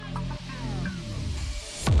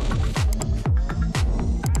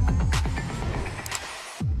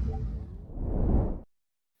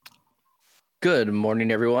Good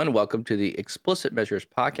morning, everyone. Welcome to the Explicit Measures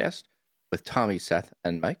podcast with Tommy, Seth,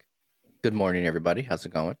 and Mike. Good morning, everybody. How's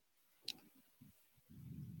it going?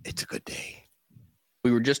 It's a good day.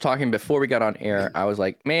 We were just talking before we got on air. I was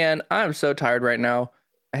like, man, I'm so tired right now.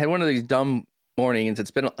 I had one of these dumb mornings.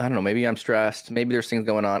 It's been, I don't know, maybe I'm stressed. Maybe there's things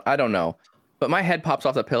going on. I don't know. But my head pops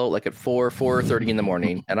off the pillow like at 4:30 in the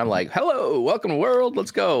morning. And I'm like, hello, welcome world.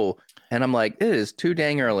 Let's go. And I'm like, it is too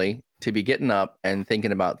dang early to be getting up and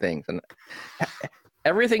thinking about things. And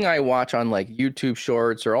everything I watch on like YouTube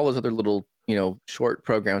shorts or all those other little, short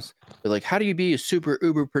programs, they're like, how do you be super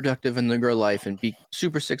uber productive in your life and be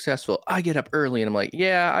super successful? I get up early and I'm like,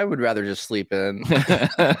 yeah, I would rather just sleep in.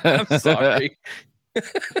 I'm sorry.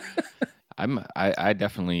 I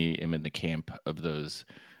definitely am in the camp of those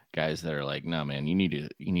guys that are like, no, man, you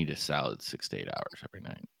need a solid 6 to 8 hours every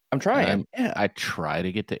night. I'm trying. I try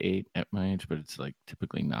to get to 8 at my age, but it's like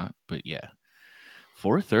typically not. But yeah,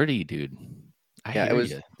 4:30, dude. It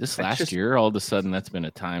was this last year. All of a sudden, that's been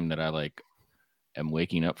a time that I like am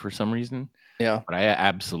waking up for some reason. Yeah, but I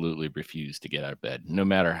absolutely refuse to get out of bed, no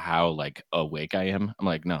matter how like awake I am. I'm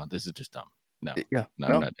like, no, this is just dumb. No,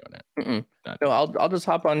 I'm not doing it. No, I'll just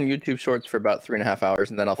hop on YouTube Shorts for about 3.5 hours,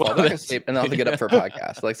 and then I'll fall back asleep, and I'll have to get up for a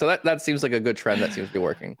podcast. Like, so that seems like a good trend that seems to be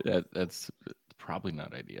working. That's probably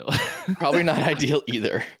not ideal. Probably not ideal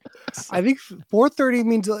either. I think 4:30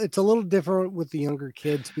 means it's a little different with the younger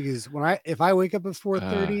kids because if I wake up at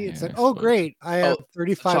 4:30, it's like, oh great, I have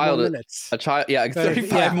 35 more minutes. A child,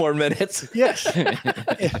 35 more minutes. Yes,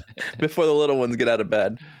 before the little ones get out of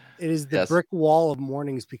bed. It is the brick wall of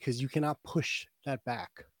mornings because you cannot push that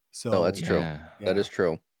back. So no, that's true. Yeah. That is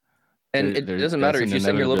true. And it doesn't matter if you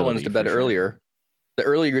send your little ones to bed earlier. The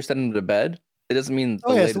earlier you send them to bed, it doesn't mean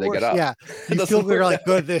the later they get up. Yeah, you feel they're like,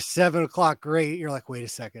 good, this 7 o'clock, great. You're like, wait a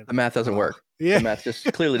second. The math doesn't work. Yeah, the math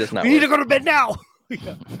just clearly does not. We need to go to bed now.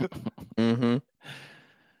 Mm-hmm.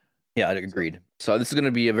 Yeah, I agreed. So this is going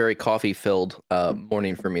to be a very coffee-filled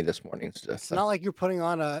morning for me this morning. It's not like you're putting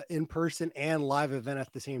on a in-person and live event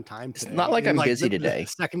at the same time today. It's not like I'm busy today. The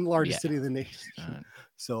second largest city in the nation.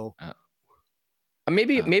 So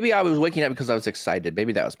maybe I was waking up because I was excited.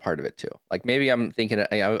 Maybe that was part of it too. Like maybe I'm thinking.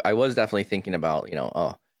 I was definitely thinking about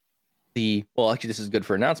actually this is good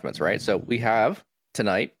for announcements, right? So we have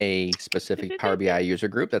tonight a specific Power BI user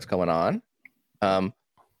group that's going on.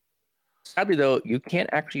 Sadly, though, you can't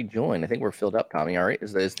actually join. I think we're filled up, Tommy. All right,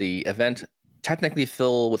 is the event technically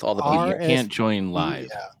filled with all the people? You can't join live.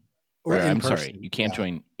 Yeah. Or I'm sorry, you can't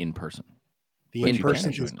join in person. The in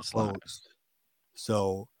person is closed.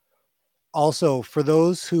 So, also for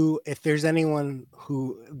those who, if there's anyone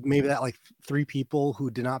who maybe that like 3 people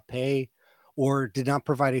who did not pay or did not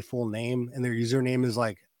provide a full name and their username is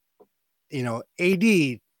like,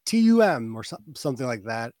 ADTUM or something like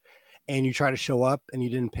that. And you try to show up and you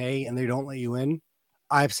didn't pay and they don't let you in.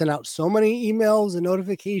 I've sent out so many emails and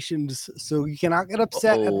notifications, so you cannot get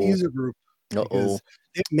upset at the user group.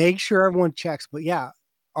 Make sure everyone checks. But yeah,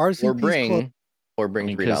 RSVP or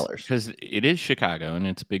bring $3 because it is Chicago and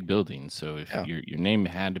it's a big building. So if your name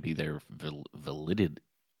had to be there, valid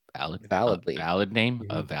name.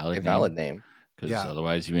 Because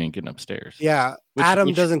otherwise you ain't getting upstairs. Yeah,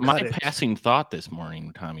 Adam doesn't cut it. My passing thought this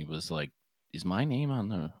morning, Tommy, was like, is my name on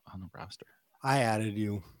the roster? I added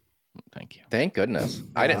you. Thank you. Thank goodness.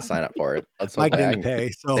 I didn't sign up for it. Mike didn't pay.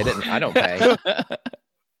 So they didn't. I don't pay.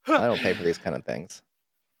 I don't pay for these kind of things.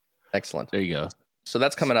 Excellent. There you go. So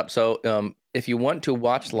that's coming up. So if you want to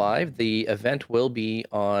watch live, the event will be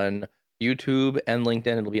on YouTube and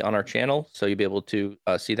LinkedIn. It'll be on our channel, so you'll be able to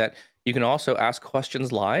see that. You can also ask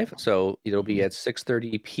questions live. So it'll be at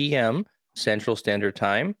 6:30 p.m. Central Standard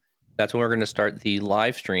Time. That's when we're going to start the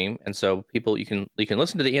live stream, and so people you can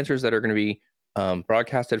listen to the answers that are going to be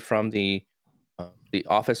broadcasted from the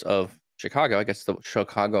office of Chicago. I guess the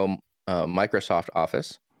Chicago Microsoft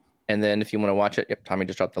office. And then if you want to watch it, Tommy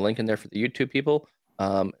just dropped the link in there for the YouTube people.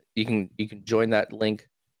 You can join that link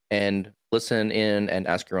and listen in and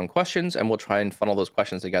ask your own questions, and we'll try and funnel those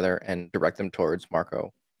questions together and direct them towards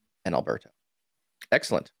Marco and Alberto.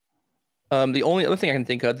 Excellent. The only other thing I can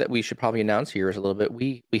think of that we should probably announce here is a little bit.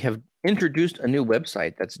 We have introduced a new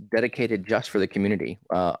website that's dedicated just for the community.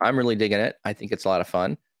 I'm really digging it. I think it's a lot of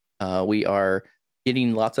fun. We are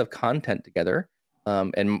getting lots of content together,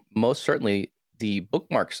 and most certainly the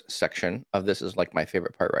bookmarks section of this is like my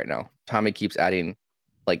favorite part right now. Tommy keeps adding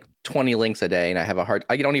like 20 links a day, and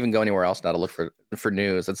I don't even go anywhere else now to look for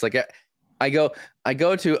news. It's like I go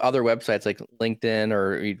to other websites like LinkedIn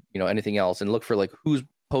or anything else and look for like who's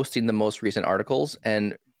posting the most recent articles,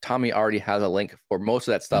 and Tommy already has a link for most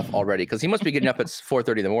of that stuff already because he must be getting up at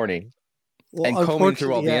 4:30 in the morning and combing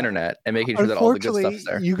through all the internet and making sure that all the good stuff's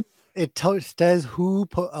there. it says who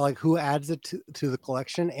adds it to the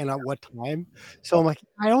collection and at what time. So I'm like,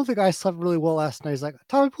 I don't think I slept really well last night. He's like,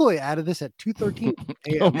 Tommy Pulley added this at 2:13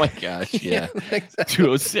 a.m. Oh my gosh, yeah. Exactly.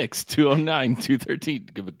 2:06, 2:09,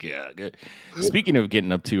 2:13. Speaking of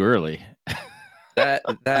getting up too early.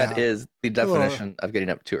 That is the definition of getting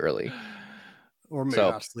up too early. Or maybe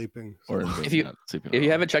not sleeping. Or if you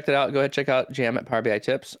haven't checked it out, go ahead and check out Jam at Power BI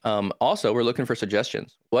Tips. Also, we're looking for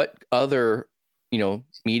suggestions. What other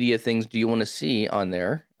media things do you want to see on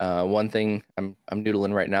there? One thing I'm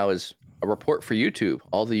noodling right now is a report for YouTube.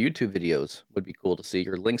 All the YouTube videos would be cool to see,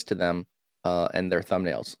 your links to them and their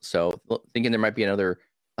thumbnails. So thinking there might be other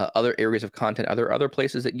areas of content, other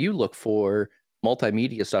places that you look for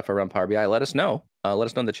multimedia stuff around Power BI. Let us know. Let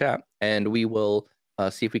us know in the chat, and we will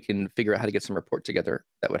see if we can figure out how to get some report together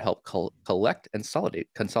that would help collect and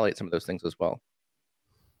consolidate some of those things as well.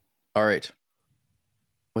 All right.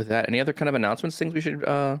 With that, any other kind of announcements, things we should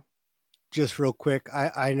just real quick,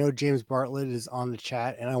 I know James Bartlett is on the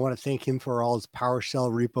chat, and I want to thank him for all his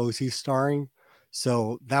PowerShell repos he's starring.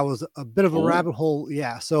 So that was a bit of a rabbit hole.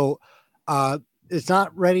 Yeah. So it's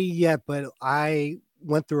not ready yet, but I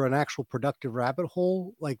went through an actual productive rabbit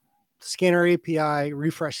hole, like scanner API,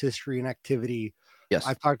 refresh history, and activity. Yes.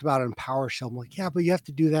 I've talked about it in PowerShell. I'm like, yeah, but you have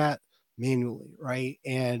to do that manually, right?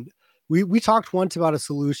 And we talked once about a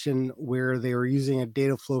solution where they were using a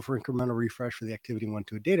data flow for incremental refresh for the activity one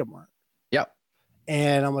to a data mart. Yeah.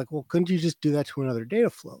 And I'm like, well, couldn't you just do that to another data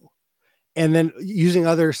flow? And then using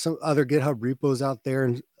some other GitHub repos out there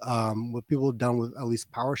and what people have done with at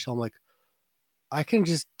least PowerShell, I'm like, I can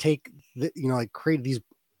just take create these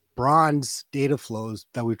bronze data flows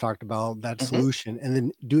that we've talked about, that solution, and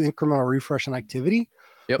then do incremental refresh on activity.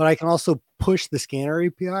 Yep. But I can also push the scanner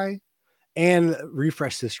API and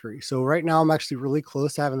refresh history. So right now I'm actually really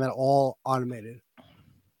close to having that all automated.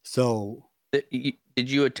 So did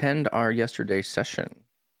you attend our yesterday's session?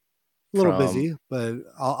 A little busy, but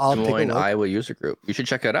I'll take a look. Iowa user group. You should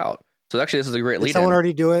check it out. So actually, this is a great lead. Did someone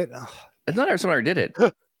already do it? It's not someone already did it.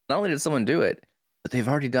 Not only did someone do it, but they've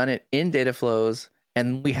already done it in data flows,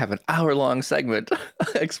 and we have an hour-long segment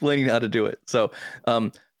explaining how to do it. So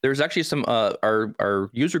there's actually some our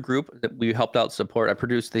user group that we helped out support. I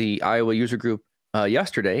produced the Iowa user group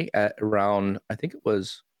yesterday at around, I think it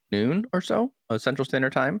was noon or so, Central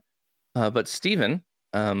Standard Time. But Stephen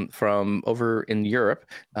from over in Europe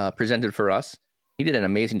presented for us. He did an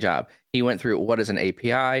amazing job. He went through what is an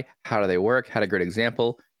API, how do they work, had a great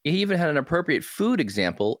example. He even had an appropriate food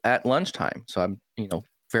example at lunchtime. So I'm,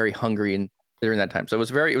 very hungry and during that time. So it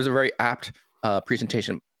was a very apt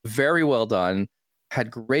presentation. Very well done.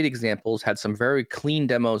 Had great examples. Had some very clean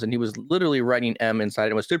demos, and he was literally writing M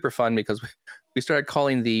inside. It was super fun because we started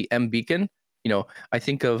calling the M beacon. I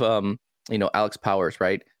think of Alex Powers,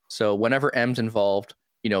 right? So whenever M's involved,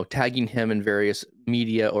 tagging him in various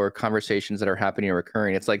media or conversations that are happening or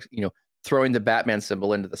occurring, it's like throwing the Batman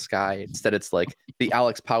symbol into the sky. Instead, it's like the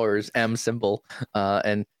Alex Powers M symbol.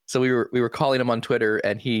 And so we were calling him on Twitter,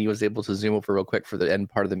 and he was able to zoom over real quick for the end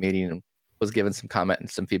part of the meeting and was given some comment and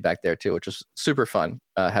some feedback there too, which was super fun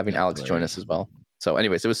having Alex join us as well. So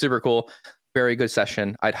anyways, it was super cool. Very good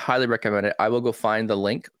session. I'd highly recommend it. I will go find the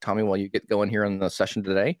link, Tommy, while you get going here on the session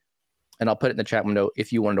today, and I'll put it in the chat window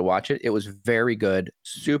if you wanted to watch it. It was very good,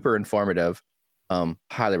 super informative,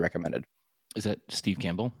 highly recommended. Is that Steve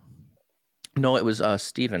Campbell? No, it was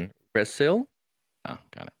Stephen Ressil. Oh,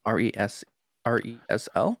 got it.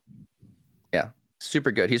 RESL. Yeah,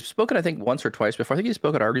 super good. He's spoken, I think, once or twice before. I think he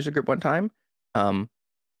spoke at our user group one time.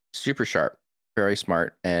 Super sharp, very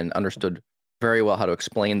smart, and understood very well how to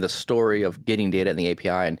explain the story of getting data in the API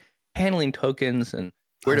and handling tokens and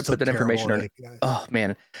where to put that information. Oh,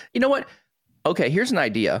 man. You know what? Okay, here's an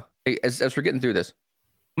idea. As we're getting through this,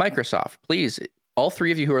 Microsoft, please, all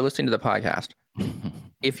three of you who are listening to the podcast,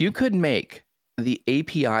 if you could make the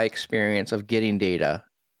API experience of getting data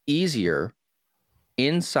easier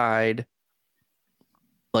inside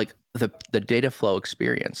like the data flow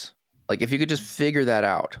experience, like if you could just figure that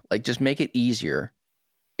out, like just make it easier,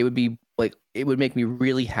 it would be like, it would make me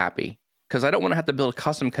really happy, because I don't want to have to build a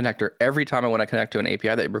custom connector every time I want to connect to an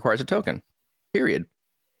API that requires a token, period.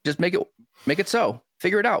 Just make it so.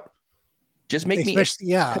 Figure it out. Just make me a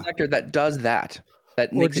connector that does that.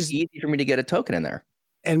 That makes it easy for me to get a token in there.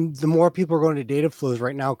 And the more people are going to data flows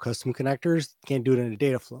right now, custom connectors can't do it in a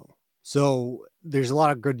data flow. So there's a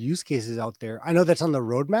lot of good use cases out there. I know that's on the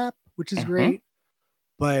roadmap, which is great,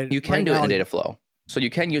 but you can do it in a data flow. So you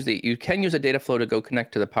can use a data flow to go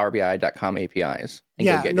connect to the PowerBI.com APIs and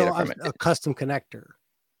go get data from it. A custom connector.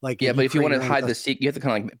 Like but if you want to hide the secret, you have to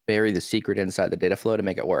kind of like bury the secret inside the data flow to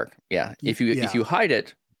make it work. Yeah. If you hide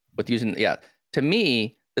it with using to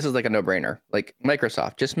me, this is like a no-brainer. Like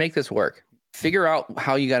Microsoft, just make this work. Figure out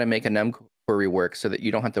how you got to make a NEM query work so that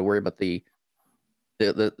you don't have to worry about the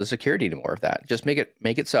security anymore of that. Just make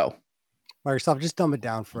it so. Microsoft, just dumb it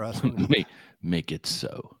down for us. make it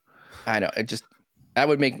so. I know. That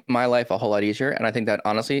would make my life a whole lot easier. And I think that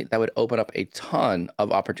honestly, that would open up a ton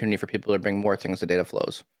of opportunity for people to bring more things to data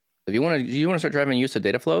flows. If you want to start driving use of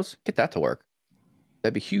data flows, get that to work.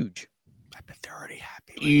 That'd be huge. I bet they're already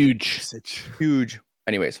happy. Huge.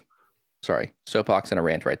 Anyways, sorry. Soapbox and a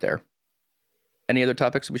rant right there. Any other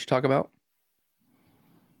topics we should talk about?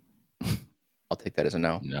 I'll take that as a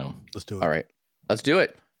no. No. Let's do it. All right. Let's do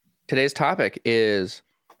it. Today's topic is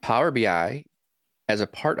Power BI as a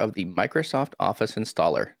part of the Microsoft Office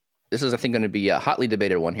installer. This is, I think, going to be a hotly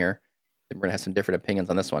debated one here. We're going to have some different opinions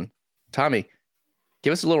on this one. Tommy,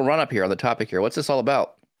 give us a little run up here on the topic here. What's this all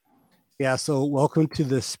about? Yeah, so welcome to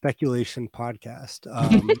the speculation podcast,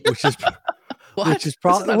 which is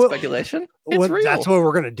probably not speculation. It's real. That's what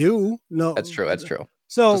we're gonna do. No, that's true.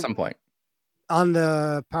 So at some point on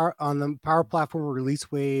the Power Platform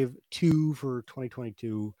Release Wave 2 for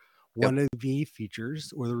 2022, one of the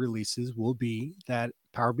features or the releases will be that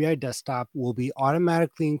Power BI Desktop will be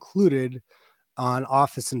automatically included on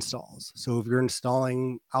Office installs. So if you're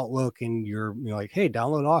installing Outlook and you're like, hey,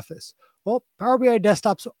 download Office, well, Power BI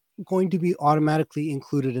Desktop's going to be automatically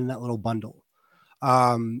included in that little bundle.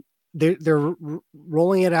 They're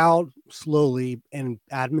rolling it out slowly, and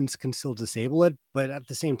admins can still disable it. But at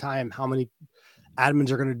the same time, how many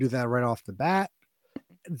admins are going to do that right off the bat?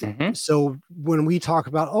 Mm-hmm. So when we talk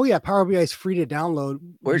about, Power BI is free to download.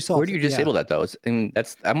 Where do you disable that though? I'm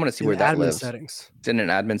going to see where that lives. Settings. It's in an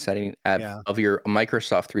admin setting of your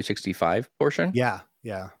Microsoft 365 portion. Yeah.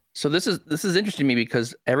 So this is interesting to me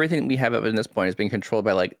because everything we have up in this point is being controlled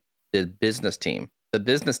by like the business team. The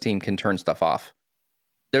business team can turn stuff off.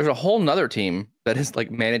 There's a whole nother team that is like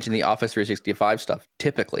managing the Office 365 stuff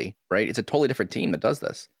typically, right? It's a totally different team that does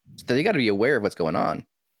this. So they got to be aware of what's going on.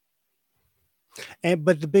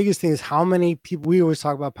 But the biggest thing is how many people, we always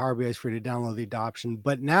talk about Power BI is free to download the adoption,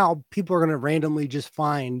 but now people are going to randomly just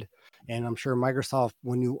find, and I'm sure Microsoft,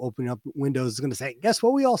 when you open up Windows, is going to say, guess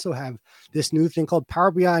what? We also have this new thing called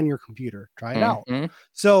Power BI on your computer. Try it out.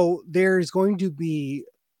 So there's going to be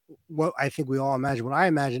what I think we all imagine, what I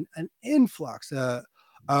imagine, an influx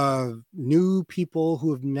of new people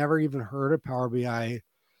who have never even heard of Power BI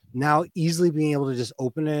now easily being able to just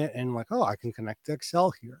open it and like, I can connect to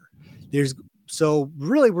Excel here. So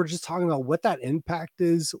really, we're just talking about what that impact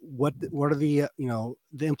is. What are the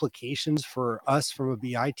the implications for us from a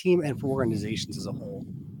BI team and for organizations as a whole.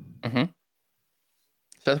 Mm-hmm.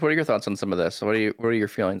 Seth, what are your thoughts on some of this? What are your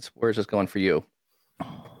feelings? Where is this going for you?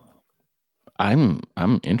 I'm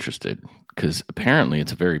interested because apparently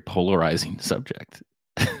it's a very polarizing subject.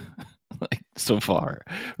 Like so far,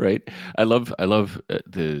 right? I love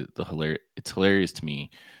the hilarious. It's hilarious to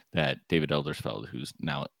me that David Eldersfeld, who's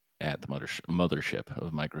now at the mothership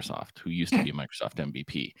of Microsoft, who used to be a Microsoft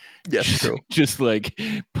MVP, just like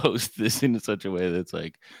post this in such a way that's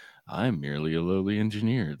like, I'm merely a lowly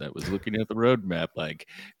engineer that was looking at the roadmap like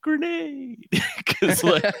grenade, because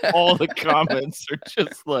like all the comments are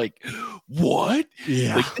just like, what?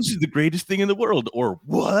 Yeah, like this is the greatest thing in the world, or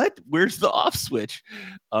what? Where's the off switch?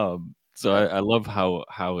 So I love how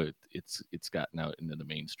it's gotten out into the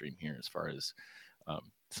mainstream here as far as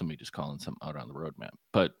somebody just calling something out on the roadmap.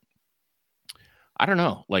 But I don't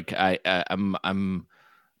know. Like I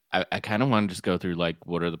kind of want to just go through like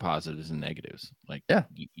what are the positives and negatives. Like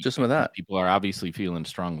just some of that. People are obviously feeling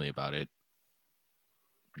strongly about it.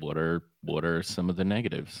 What are some of the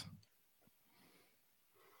negatives?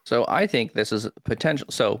 So I think this is potential.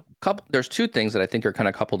 So there's two things that I think are kind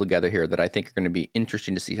of coupled together here that I think are going to be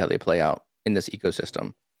interesting to see how they play out in this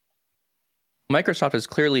ecosystem. Microsoft is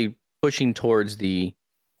clearly pushing towards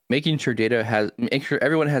making sure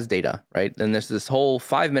everyone has data, right? And there's this whole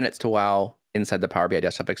 5 minutes to wow inside the Power BI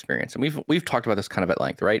desktop experience. And we've talked about this kind of at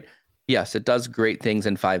length, right? Yes, it does great things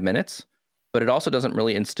in 5 minutes, but it also doesn't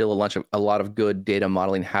really instill a lot of good data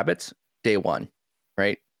modeling habits day one,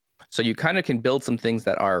 right? So you kind of can build some things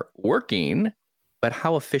that are working, but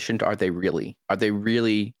how efficient are they really? Are they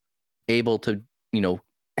really able to,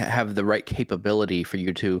 have the right capability for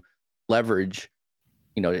you to leverage?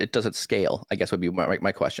 It doesn't scale, I guess would be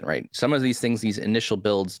my question, right? Some of these things, these initial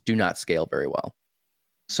builds do not scale very well.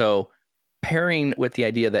 So pairing with the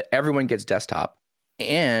idea that everyone gets desktop,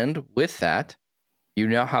 and with that, you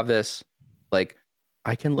now have this, like,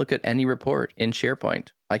 I can look at any report in SharePoint.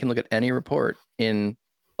 I can look at any report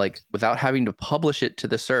without having to publish it to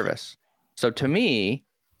the service. So to me,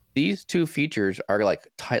 these two features are like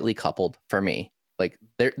tightly coupled for me. like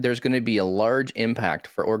there's going to be a large impact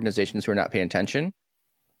for organizations who are not paying attention,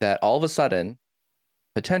 that all of a sudden,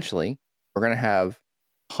 potentially, we're going to have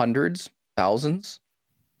hundreds, thousands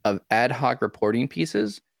of ad hoc reporting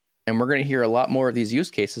pieces. And we're going to hear a lot more of these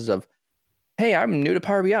use cases of, hey, I'm new to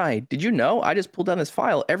Power BI. Did you know I just pulled down this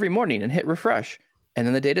file every morning and hit refresh? And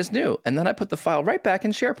then the data's new. And then I put the file right back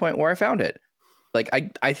in SharePoint where I found it. Like,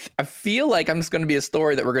 I feel like I'm just going to be a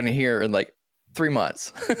story that we're going to hear in like 3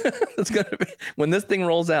 months. It's going to be, when this thing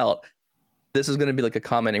rolls out, this is going to be like a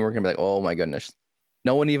comment and we're going to be like, oh my goodness.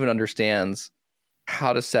 No one even understands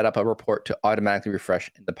how to set up a report to automatically refresh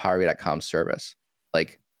in the PowerBI.com service.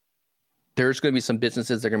 Like, there's going to be some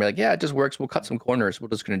businesses that are going to be like, yeah, it just works. We'll cut some corners. We're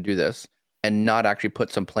just going to do this, and not actually put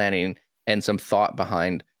some planning and some thought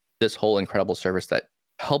behind this whole incredible service that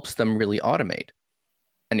helps them really automate.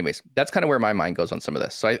 Anyways, that's kind of where my mind goes on some of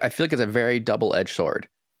this. So I feel like it's a very double-edged sword,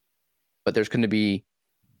 but there's going to be,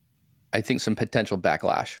 I think, some potential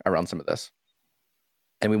backlash around some of this,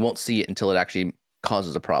 and we won't see it until it actually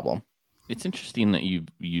causes a problem. It's interesting that you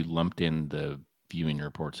lumped in the viewing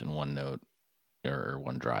reports in OneNote or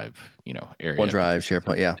OneDrive, area. OneDrive,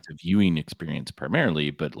 SharePoint, yeah. It's a viewing experience primarily,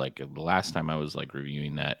 but like the last time I was like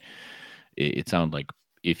reviewing that, it sounded like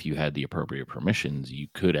if you had the appropriate permissions, you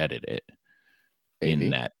could edit it in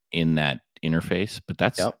that interface. But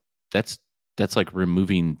that's like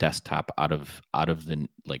removing desktop out of the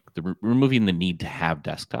removing the need to have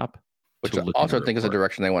desktop. Which I also think is a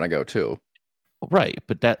direction they want to go too. Right,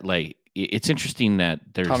 but that it's interesting that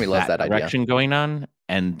there's Tommy loves that direction idea going on,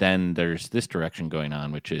 and then there's this direction going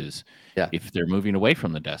on, which is if they're moving away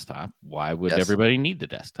from the desktop, why would everybody need the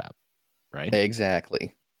desktop, right?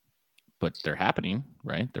 Exactly. But they're happening,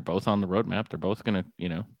 right? They're both on the roadmap. They're both gonna,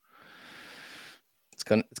 it's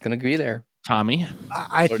gonna be there. Tommy,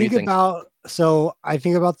 I think about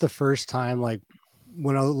the first time, like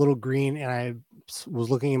when I was a little green and I was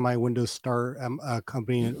looking in my Windows Start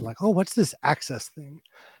company and like, oh, what's this Access thing?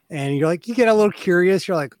 And you're like, you get a little curious.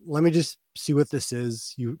 You're like, let me just see what this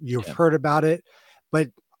is. You've heard about it,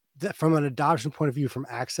 but from an adoption point of view, from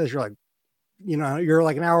Access, you're like, you're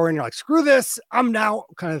like an hour and you're like, screw this, I'm now,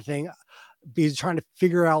 kind of thing. Because trying to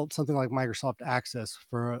figure out something like Microsoft Access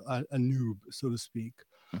for a noob, so to speak.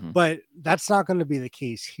 Mm-hmm. But that's not going to be the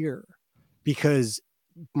case here, because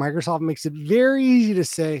Microsoft makes it very easy to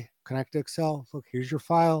say, connect to Excel. Look, here's your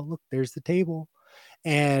file. Look, there's the table.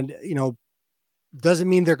 And, doesn't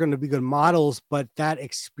mean they're going to be good models, but that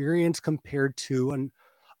experience compared to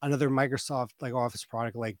another Microsoft like Office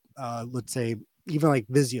product, like let's say even like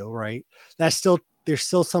Visio, right? There's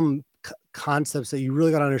still some concepts that you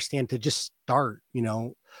really got to understand to just start,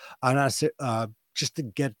 just to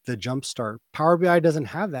get the jump start. Power BI doesn't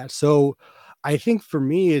have that. So I think for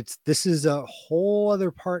me, this is a whole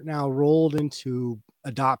other part now rolled into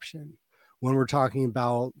adoption when we're talking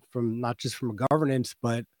about not just from a governance,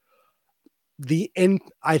 but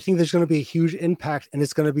I think there's going to be a huge impact, and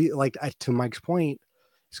it's going to be like, to Mike's point,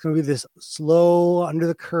 it's going to be this slow under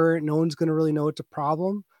the current. No one's going to really know it's a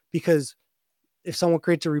problem, because if someone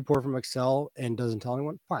creates a report from Excel and doesn't tell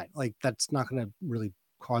anyone, fine. Like, that's not going to really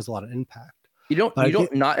cause a lot of impact. You don't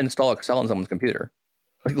not install Excel on someone's computer.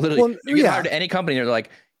 Like, literally, you get hired to any company, and they're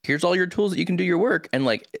like, here's all your tools that you can do your work, and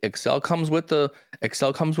like Excel comes with the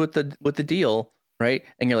deal, right?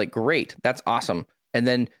 And you're like, great, that's awesome. And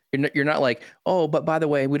then you're not like, oh, but by the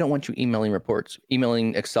way, we don't want you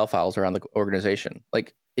emailing Excel files around the organization.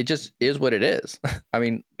 Like, it just is what it is. I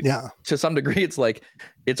mean, to some degree, it's like,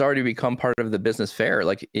 it's already become part of the business fare.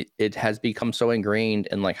 Like, it has become so ingrained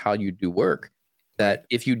in like how you do work that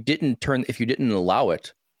if you didn't allow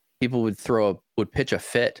it, people would pitch a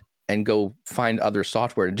fit and go find other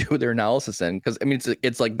software to do their analysis in. Because I mean,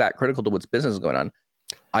 it's like that critical to what's business is going on.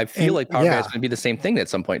 I feel like Power BI is going to be the same thing at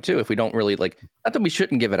some point too. If we don't really not that we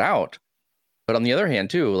shouldn't give it out, but on the other hand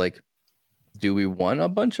too, like, do we want a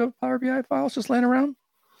bunch of Power BI files just laying around?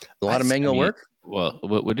 A lot of manual work. Well,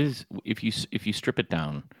 what is, if you strip it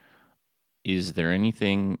down, is there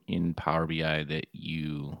anything in Power BI that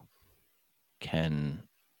you can?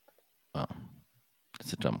 Well,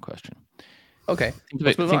 it's a dumb question. Okay,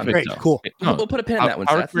 let's move on. Great, cool. We'll put a pin in that one.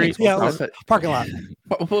 Parking lot.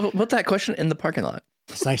 We'll put that question in the parking lot.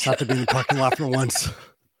 It's nice not to be in the parking lot for once.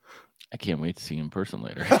 I can't wait to see you in person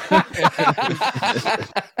later. You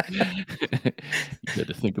got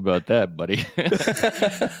to think about that, buddy.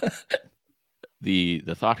 The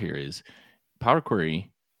thought here is Power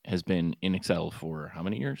Query has been in Excel for how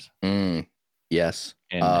many years? Yes,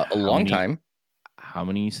 and a long time. How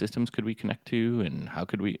many systems could we connect to, and how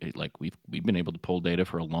could we, like, we've been able to pull data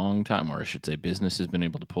for a long time, or I should say business has been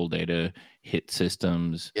able to pull data, hit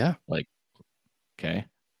systems. Yeah. Like, okay.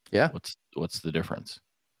 Yeah. What's the difference?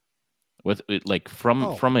 With it, like from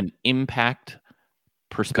an impact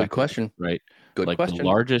perspective? Good question. Right. Good like question.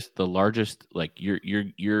 The largest, like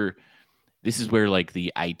you're. This is where like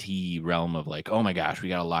the IT realm of like, oh my gosh, we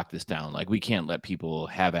got to lock this down. Like we can't let people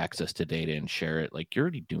have access to data and share it. Like you're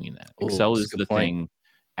already doing that. Excel is the thing.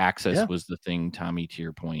 Access was the thing, Tommy, to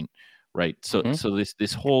your point, right? So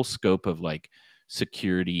this whole scope of like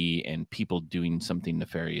security and people doing something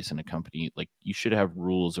nefarious in a company, like you should have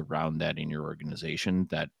rules around that in your organization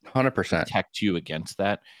that 100% protect you against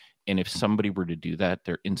that. And if somebody were to do that,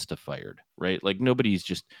 they're insta-fired, right? Like nobody's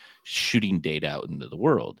just shooting data out into the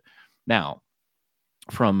world. Now,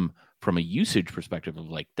 from a usage perspective of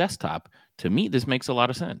like desktop, to me, this makes a lot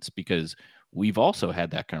of sense because we've also had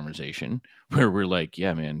that conversation where we're like,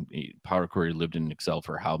 yeah, man, Power Query lived in Excel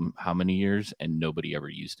for how many years and nobody ever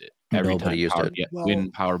used it. Nobody used it. When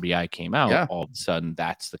Power BI came out, all of a sudden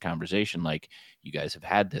that's the conversation. Like you guys have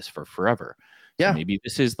had this for forever. So maybe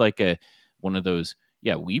this is like one of those.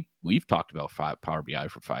 Yeah, we've talked about Power BI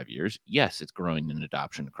for 5 years. Yes, it's growing in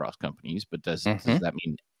adoption across companies, but does that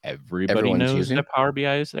mean everybody knows that Power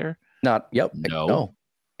BI is there? No.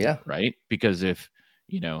 Yeah. Right? Because if,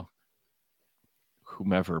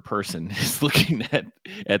 whomever person is looking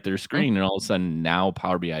at their screen and all of a sudden now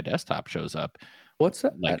Power BI desktop shows up, what's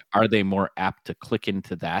that? Like, are they more apt to click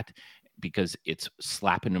into that because it's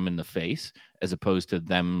slapping them in the face as opposed to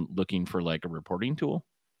them looking for like a reporting tool?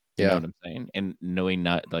 You know what I'm saying? And knowing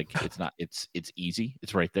it's easy.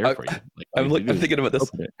 It's right there for you. Like, I'm thinking about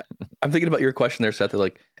this. I'm thinking about your question there, Seth.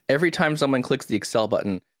 Like every time someone clicks the Excel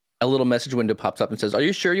button, a little message window pops up and says, "Are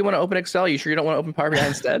you sure you want to open Excel? Are you sure you don't want to open Power BI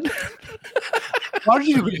instead?" Why don't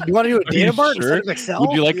you want to do a data mart instead of Excel?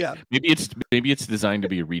 Would you like? Yeah. Maybe it's designed to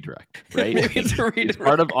be a redirect, right? Maybe it's a redirect. It's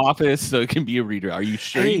part of Office, so it can be a redirect. Are you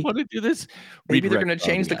sure you want to do this? Maybe they're going to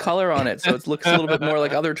change the color on it so it looks a little bit more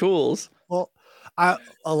like other tools. Well,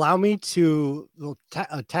 allow me to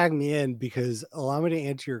tag me in because allow me to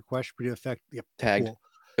answer your question pretty effectively. Yep, tagged. Cool.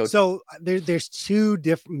 So there's two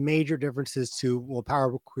major differences to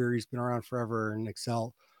Power Query's been around forever in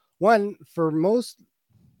Excel. One,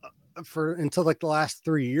 until like the last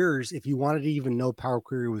 3 years, if you wanted to even know Power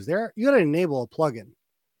Query was there, you got to enable a plugin,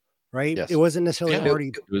 right? Yes. It wasn't necessarily already.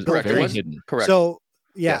 It was very hidden. Correct. So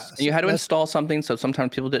and you had to install something, so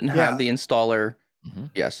sometimes people didn't have the installer. Mm-hmm.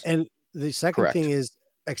 Yes. And the second thing is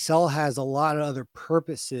Excel has a lot of other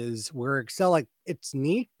purposes where Excel, like, it's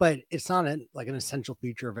neat, but it's not an essential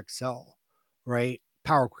feature of Excel, right?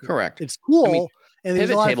 Power Query. Correct. It's cool. And there's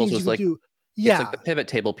pivot a lot tables of things was you like, can do. It's like the pivot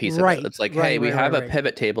table piece of it. It's like, hey, we have a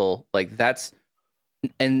pivot table. Like that's,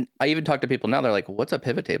 and I even talk to people now. They're like, what's a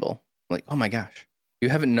pivot table? I'm like, oh my gosh, you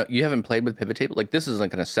haven't played with pivot table. Like this is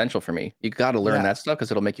like an essential for me. You got to learn that stuff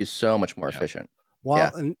because it'll make you so much more efficient.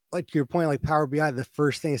 Well, and like to your point, like Power BI, the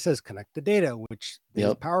first thing it says, connect the data, which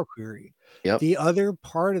is Power Query. The other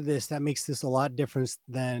part of this that makes this a lot different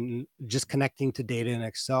than just connecting to data in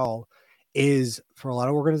Excel is for a lot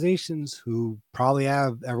of organizations who probably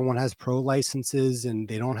everyone has pro licenses and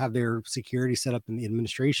they don't have their security set up in the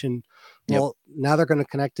administration. Well, now they're going to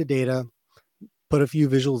connect to data, put a few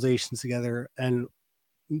visualizations together, and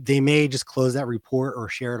they may just close that report or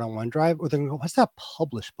share it on OneDrive, or they're going to go, what's that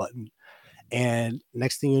publish button? And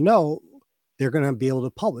next thing you know, they're going to be able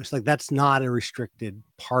to publish. Like that's not a restricted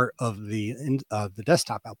part of the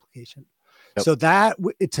desktop application. So that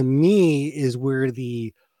to me is where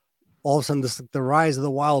all of a sudden the rise of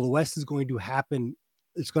the Wild West is going to happen.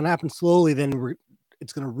 It's going to happen slowly. Then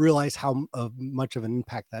it's going to realize how much of an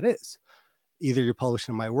impact that is. Either you're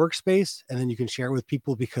publishing in my workspace and then you can share it with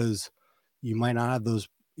people because you might not have those,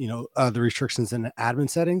 the restrictions in the admin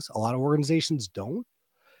settings. A lot of organizations don't.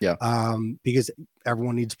 Because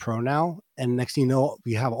everyone needs pro now. And next thing you know,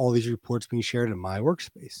 we have all these reports being shared in my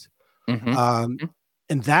workspace. And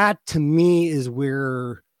that to me is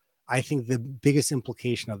where I think the biggest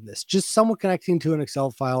implication of this, just someone connecting to an Excel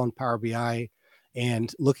file in Power BI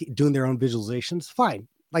and doing their own visualizations, fine.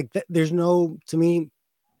 Like there's not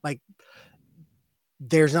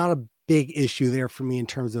a big issue there for me in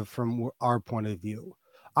terms of from our point of view.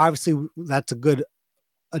 Obviously, that's a good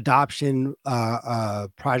adoption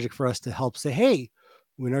project for us to help say, hey,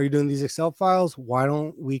 we know you're doing these Excel files. Why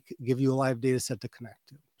don't we give you a live data set to connect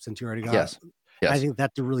to since you already got it? I think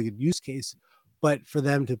that's a really good use case. But for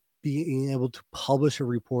them to being able to publish a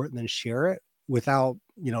report and then share it without,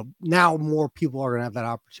 now more people are going to have that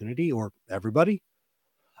opportunity, or everybody.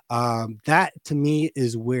 That to me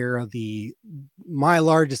is where my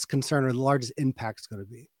largest concern or the largest impact is going to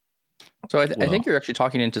be. So I think you're actually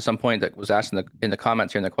talking into some point that was asked in the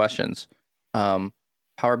comments here in the questions.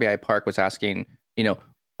 Power BI Park was asking,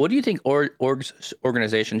 What do you think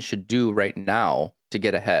organizations should do right now to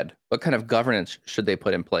get ahead? What kind of governance should they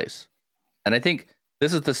put in place? And I think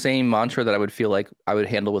this is the same mantra that I would feel like I would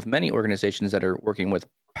handle with many organizations that are working with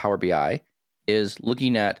Power BI, is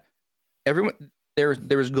looking at everyone.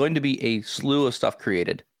 There's going to be a slew of stuff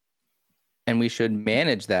created, and we should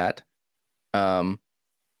manage that. And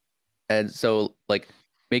so like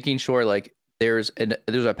making sure like there's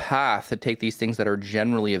a path to take these things that are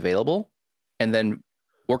generally available and then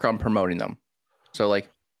work on promoting them. So like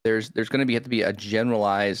there's going to have to be a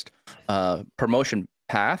generalized promotion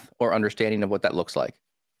path or understanding of what that looks like.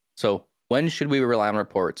 So when should we rely on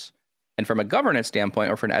reports? And from a governance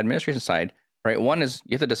standpoint or from an administration side, right? One is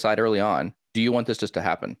you have to decide early on, do you want this just to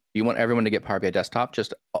happen? Do you want everyone to get Power BI Desktop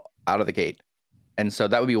just out of the gate? And so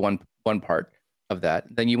that would be one part of that.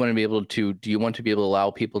 Then you want to be able to, do you want to be able to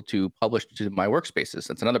allow people to publish to My Workspaces?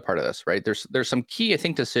 That's another part of this, right? There's some key, I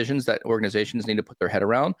think, decisions that organizations need to put their head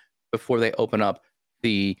around before they open up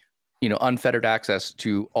the, unfettered access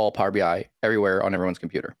to all Power BI everywhere on everyone's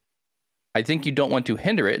computer. I think you don't want to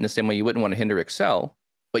hinder it in the same way you wouldn't want to hinder Excel,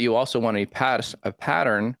 but you also want a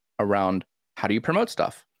pattern around how do you promote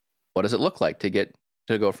stuff? What does it look like to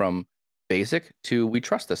go from basic to we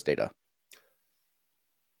trust this data?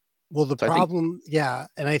 Well, the problem,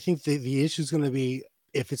 and I think the issue is going to be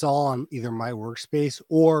if it's all on either My Workspace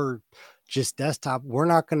or just desktop, we're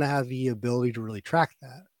not going to have the ability to really track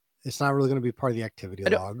that. It's not really going to be part of the activity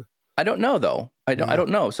log. I don't know though. I don't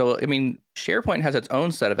know. So I mean, SharePoint has its own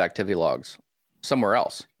set of activity logs somewhere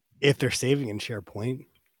else. If they're saving in SharePoint,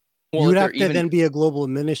 you would have to then be a global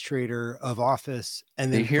administrator of Office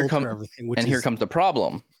and then filter everything. Here comes the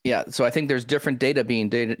problem. Yeah. So I think there's different data being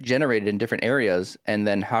generated in different areas. And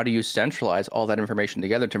then how do you centralize all that information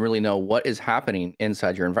together to really know what is happening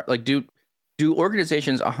inside your environment? Like, do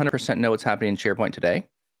organizations 100% know what's happening in SharePoint today?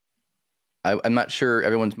 I'm not sure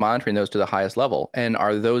everyone's monitoring those to the highest level. And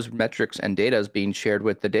are those metrics and data being shared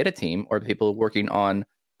with the data team or the people working on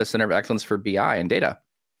the Center of Excellence for BI and data?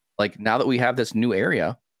 Like now that we have this new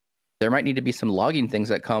area, there might need to be some logging things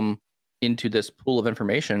that come into this pool of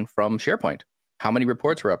information from SharePoint. How many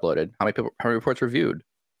reports were uploaded? How many reports were viewed?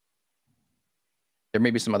 There may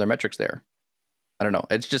be some other metrics there. I don't know.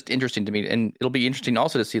 It's just interesting to me. And it'll be interesting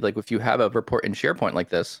also to see, like, if you have a report in SharePoint like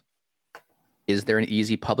this, is there an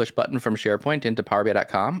easy publish button from SharePoint into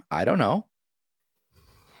PowerBI.com? I don't know.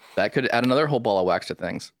 That could add another whole ball of wax to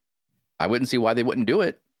things. I wouldn't see why they wouldn't do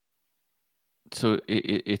it. So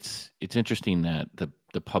it's interesting that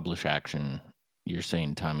the publish action you're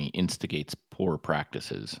saying, Tommy, instigates poor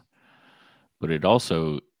practices, but it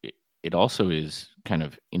also is kind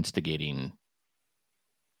of instigating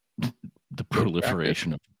the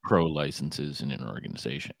proliferation of pro licenses in an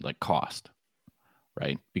organization, like cost,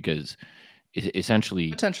 right? Because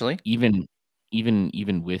essentially, potentially, even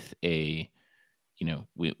with a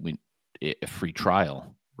a free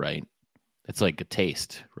trial, right? It's like a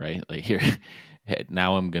taste, right? Like here,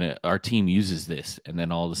 now our team uses this, and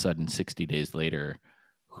then all of a sudden 60 days later,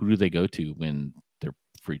 who do they go to when their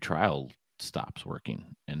free trial stops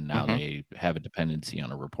working? And now they have a dependency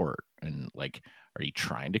on a report. And like, are you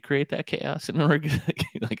trying to create that chaos in an organization?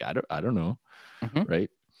 Like, I don't know. Right.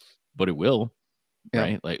 But it will,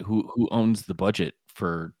 right? Like who owns the budget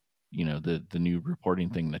for, the new reporting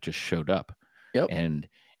thing that just showed up? Yep. And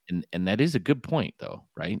that is a good point though,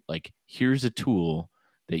 right? Like here's a tool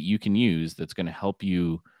that you can use that's going to help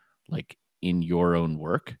you like in your own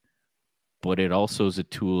work, but it also is a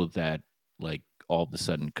tool that like all of a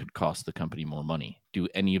sudden could cost the company more money. Do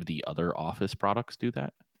any of the other Office products do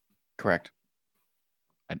that? Correct.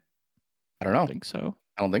 I don't know. I think so.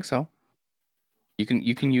 I don't think so. You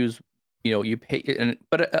can use, you pay,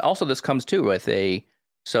 but also this comes too with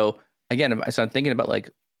so again, so I'm thinking about like,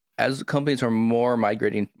 as companies are more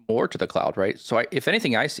migrating more to the cloud, right? So if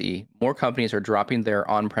anything, I see more companies are dropping their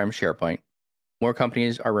on-prem SharePoint. More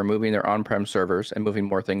companies are removing their on-prem servers and moving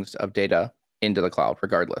more things of data into the cloud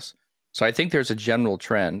regardless. So I think there's a general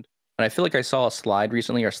trend. And I feel like I saw a slide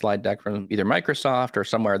recently or a slide deck from either Microsoft or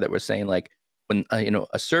somewhere that was saying like when,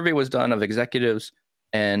 a survey was done of executives,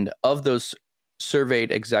 and of those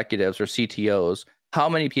surveyed executives or CTOs, how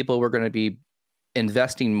many people were going to be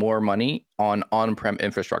investing more money on on-prem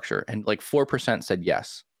infrastructure, and like 4% said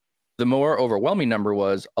yes. The more overwhelming number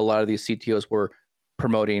was a lot of these CTOs were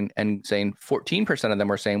promoting and saying 14% of them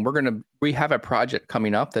were saying we have a project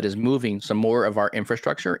coming up that is moving some more of our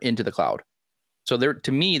infrastructure into the cloud. So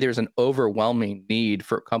to me, there's an overwhelming need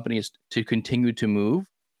for companies to continue to move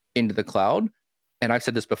into the cloud. And I've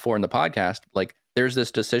said this before in the podcast, like there's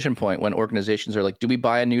this decision point when organizations are like, do we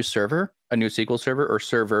buy a new server, a new SQL server or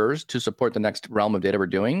servers to support the next realm of data we're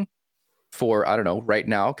doing? for, I don't know, right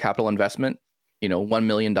now, capital investment, $1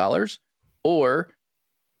 million? Or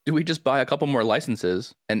do we just buy a couple more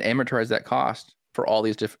licenses and amortize that cost for all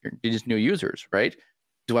these new users, right?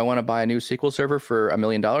 Do I want to buy a new SQL server for $1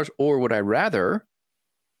 million? Or would I rather,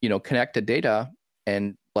 connect to data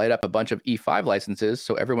and light up a bunch of E5 licenses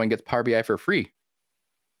so everyone gets Power BI for free?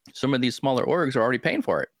 Some of these smaller orgs are already paying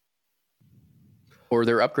for it. Or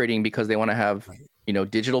they're upgrading because they want to have,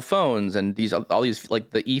 digital phones and all these,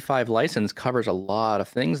 like the E5 license covers a lot of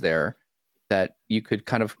things there that you could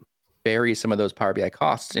kind of bury some of those Power BI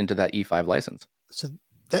costs into that E5 license. So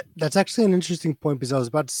that's actually an interesting point, because I was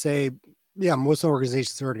about to say, yeah, most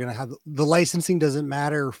organizations are going to have the licensing. Doesn't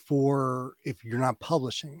matter for if you're not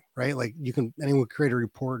publishing, right? Like anyone create a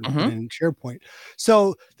report in SharePoint.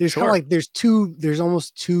 So there's kind of like there's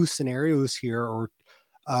almost two scenarios here, or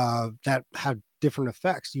that have different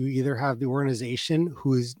effects. You either have the organization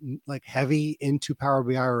who is like heavy into Power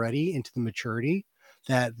BI already, into the maturity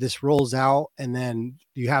that this rolls out, and then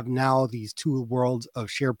you have now these two worlds of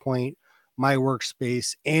SharePoint, My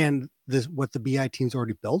Workspace, and what the BI team's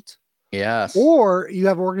already built. Yes. Or you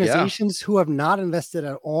have organizations who have not invested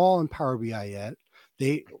at all in Power BI yet.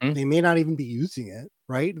 They may not even be using it,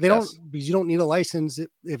 right? They don't, because you don't need a license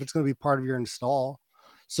if it's going to be part of your install.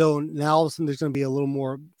 So now all of a sudden there's going to be a little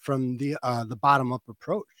more from the bottom up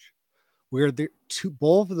approach, where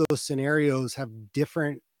both of those scenarios have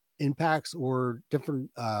different impacts or different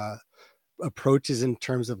approaches in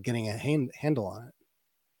terms of getting a handle on it.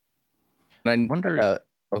 And I wonder.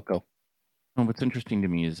 Go. What's interesting to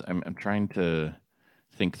me is I'm trying to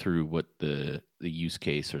think through what the use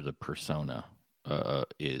case or the persona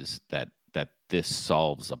is that this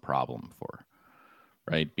solves a problem for,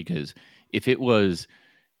 right? Because if it was,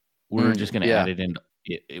 we're just going to add it in.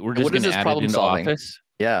 We're just going to add it into Office.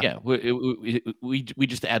 Yeah. We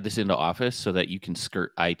just add this into Office so that you can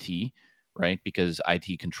skirt IT, right? Because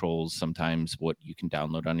IT controls sometimes what you can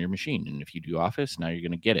download on your machine, and if you do Office, now you're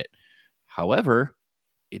going to get it. However,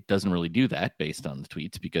 it doesn't really do that based on the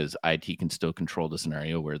tweets, because IT can still control the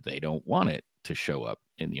scenario where they don't want it to show up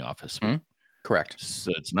in the Office suite. Correct.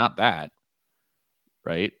 So it's not that,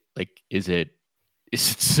 right? Like, is it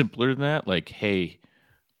simpler than that? Like, hey,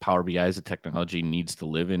 Power BI as a technology needs to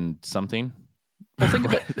live in something.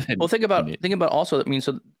 Well, think about also that means,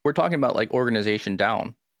 so we're talking about like organization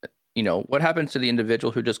down. What happens to the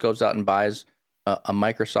individual who just goes out and buys a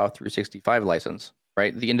Microsoft 365 license,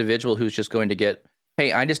 right? The individual who's just going to get,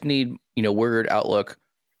 hey, I just need, Word, Outlook,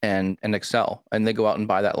 and Excel, and they go out and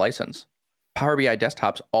buy that license. Power BI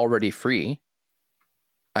Desktop's already free.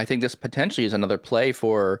 I think this potentially is another play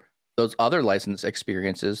for those other license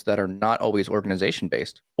experiences that are not always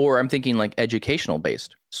organization-based. Or I'm thinking like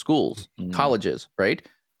educational-based, schools, colleges, right?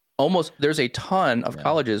 Almost, there's a ton of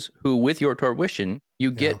colleges who, with your tuition, you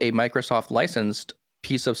get a Microsoft licensed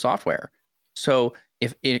piece of software. So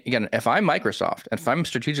if I'm Microsoft, and if I'm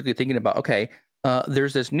strategically thinking about, okay,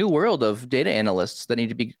 there's this new world of data analysts that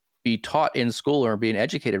need to be taught in school or being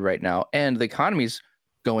educated right now, and the economy's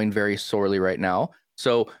going very sorely right now.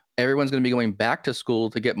 So everyone's going to be going back to school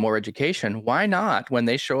to get more education. Why not, when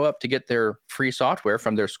they show up to get their free software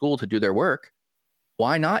from their school to do their work,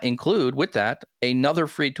 why not include with that another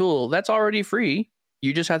free tool that's already free?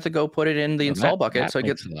 You just have to go put it in the install bucket. That so it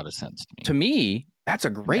makes gets a lot of sense to me. To me, that's a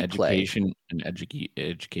great education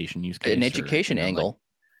use case, an education angle.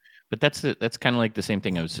 But that's kind of like the same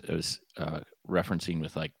thing I was referencing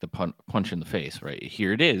with like the punch in the face, right?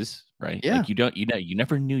 Here it is, right? Yeah. Like you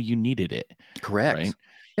never knew you needed it. Correct. Right?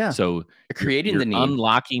 Yeah. So you're creating the need,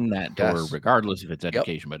 unlocking that door, regardless if it's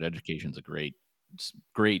education. But education's a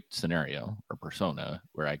great scenario or persona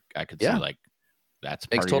where I could see like that's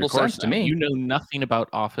part makes of total your course sense to me. You know nothing about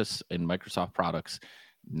Office and Microsoft products.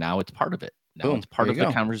 Now it's part of it. Now Boom, it's part of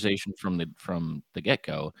the conversation from the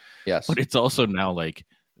get-go. Yes. But it's also now like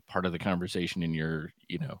part of the conversation in your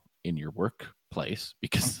workplace,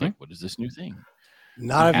 because like, what is this new thing?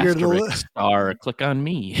 Not if you're the star, click on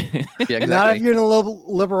me. Yeah, exactly. Not if you're in the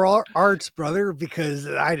liberal arts, brother, because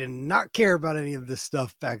I did not care about any of this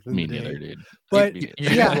stuff back then. Me neither, dude. But you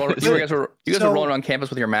guys were rolling around campus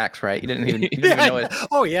with your Macs, right? You didn't even know it.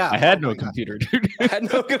 Oh yeah, I had no computer, dude. I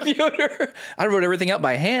had no computer. I wrote everything out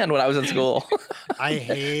by hand when I was in school. I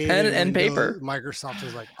hated pen and paper. Microsoft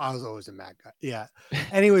was like, I was always a Mac guy. Yeah.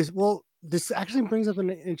 Anyways, well, this actually brings up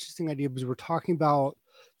an interesting idea, because we're talking about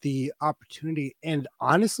the opportunity, and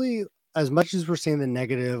honestly, as much as we're saying the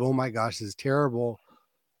negative, oh my gosh, this is terrible,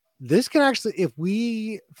 this can actually, if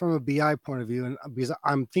we, from a BI point of view, and because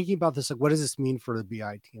I'm thinking about this, like, what does this mean for the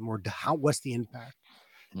BI team, or what's the impact?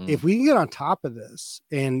 If we can get on top of this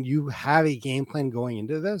and you have a game plan going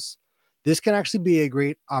into this, this can actually be a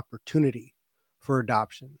great opportunity for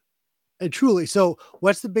adoption. And truly. So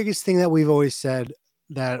what's the biggest thing that we've always said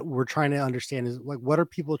that we're trying to understand is like, what are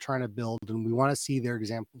people trying to build? And we want to see their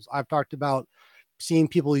examples. I've talked about seeing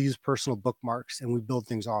people use personal bookmarks, and we build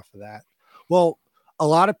things off of that. Well, a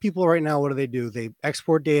lot of people right now, what do? They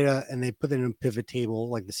export data and they put it in a pivot table,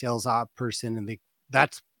 like the sales op person, and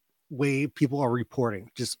that's way people are reporting,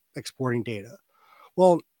 just exporting data.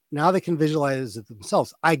 Well, now they can visualize it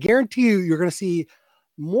themselves. I guarantee you're going to see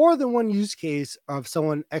more than one use case of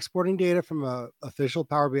someone exporting data from a official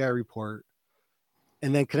Power BI report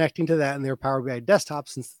and then connecting to that in their Power BI desktop,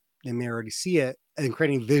 since they may already see it, and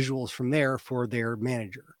creating visuals from there for their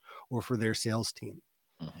manager or for their sales team.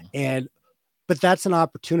 Mm-hmm. But that's an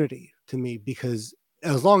opportunity to me, because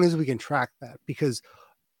as long as we can track that, because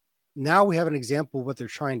now we have an example of what they're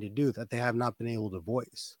trying to do that they have not been able to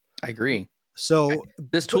voice. I agree. So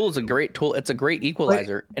this tool is a great tool. It's a great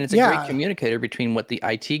equalizer, and it's a great communicator between what the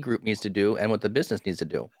IT group needs to do and what the business needs to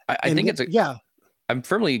do. I think I'm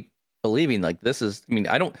firmly believing like this is,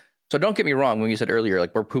 so don't get me wrong. When you said earlier,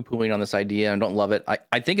 like we're poo-pooing on this idea and don't love it.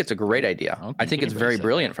 I think it's a great idea. I think it's very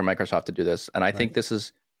brilliant for Microsoft to do this. And I think this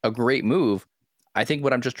is a great move. I think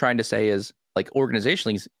what I'm just trying to say is, like,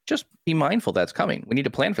 organizationally, just be mindful that's coming. We need to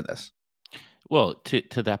plan for this. Well,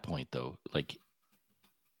 to that point though, like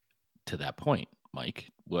to that point,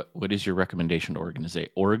 Mike, what is your recommendation to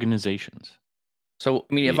organizations? So,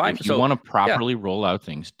 if you want to properly roll out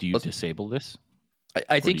things, do you disable this?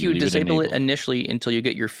 I think you would disable it initially until you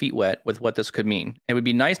get your feet wet with what this could mean. It would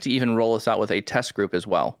be nice to even roll this out with a test group as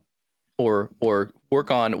well, or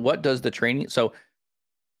work on what does the training. So,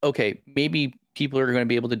 okay, maybe people are going to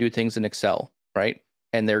be able to do things in Excel, right?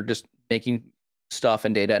 And they're just making stuff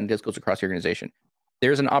and data and this goes across the organization.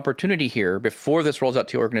 There's an opportunity here before this rolls out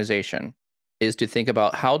to your organization is to think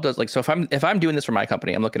about how does, like, so if I'm doing this for my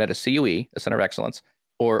company, I'm looking at a COE, a Center of Excellence,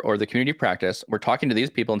 or the community of practice. We're talking to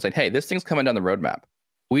these people and saying, hey, this thing's coming down the roadmap.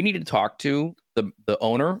 We need to talk to the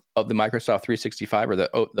owner of the Microsoft 365 or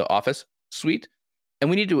the Office suite, and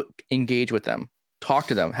we need to engage with them, talk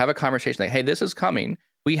to them, have a conversation like, hey, this is coming.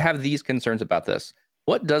 We have these concerns about this.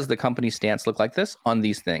 What does the company stance look like this on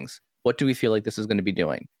these things? What do we feel like this is going to be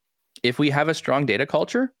doing? If we have a strong data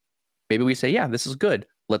culture, maybe we say, yeah, this is good.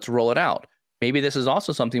 Let's roll it out. Maybe this is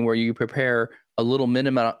also something where you prepare a little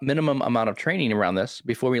minimum amount of training around this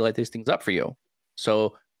before we light these things up for you.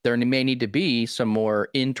 So there may need to be some more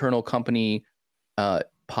internal company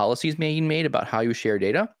policies being made about how you share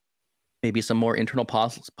data. Maybe some more internal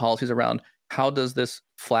policies around how does this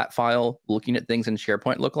flat file looking at things in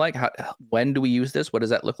SharePoint look like? When do we use this? What does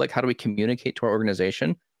that look like? How do we communicate to our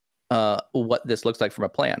organization what this looks like from a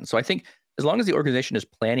plan? So I think as long as the organization is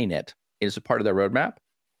planning it as a part of their roadmap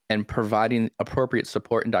and providing appropriate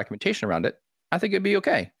support and documentation around it, I think it'd be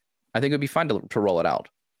okay. I think it'd be fine to roll it out.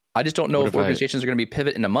 I just don't know if organizations are going to be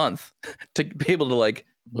pivot in a month to be able to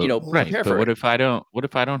prepare for it. What if I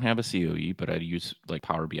don't have a COE, but I use like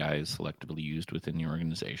Power BI is selectively used within the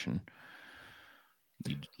organization?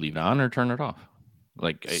 You leave it on or turn it off.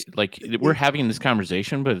 Like we're having this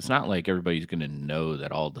conversation, but it's not like everybody's going to know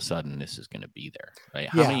that all of a sudden this is going to be there. Right?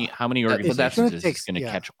 How many organizations is this going to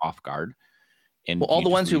catch off guard? And all the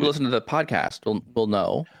ones who listen to the podcast will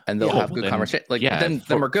know, and they'll have good conversation. Then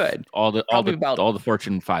we're good. All the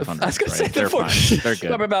Fortune 500. I was going to say they're fine. They're good.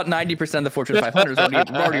 Probably about 90% of the Fortune 500 are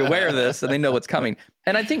already aware of this, and they know what's coming.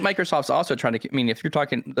 And I think Microsoft's also trying to. If you're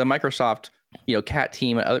talking the Microsoft, CAT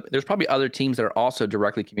team, there's probably other teams that are also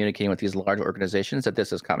directly communicating with these large organizations that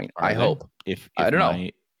this is coming. I hope. If I don't know.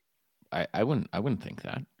 I wouldn't think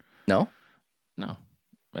that. No.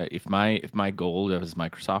 If my goal as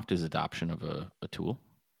Microsoft is adoption of a tool,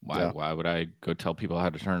 why would I go tell people how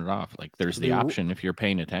to turn it off? Like there's the option if you're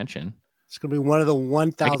paying attention. It's gonna be one of the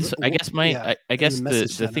 1,000. I guess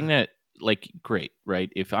the thing that, like, great, right?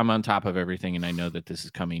 If I'm on top of everything and I know that this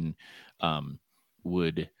is coming, sorry,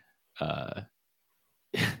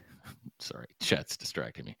 chat's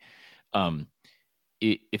distracting me.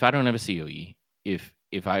 If I don't have a COE, if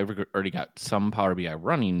I already got some Power BI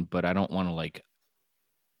running, but I don't want to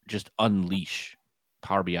just unleash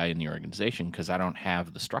Power BI in the organization because I don't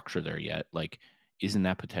have the structure there yet. Like, isn't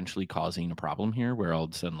that potentially causing a problem here where all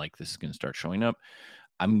of a sudden this is going to start showing up?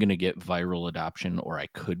 I'm going to get viral adoption, or I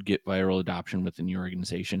could get viral adoption within your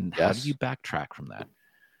organization. Yes. How do you backtrack from that?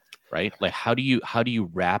 Right? Like, how do you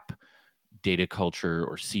wrap data culture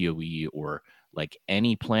or COE or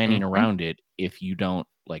any planning around it if you don't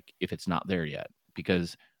if it's not there yet?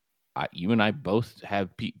 Because you and I both have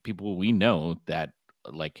people we know that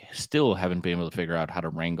still haven't been able to figure out how to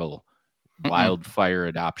wrangle wildfire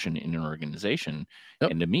adoption in an organization. Yep.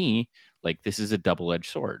 And to me, like this is a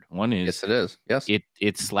double-edged sword. One is, yes, it is. Yes,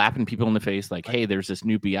 it's slapping people in the face like, hey, there's this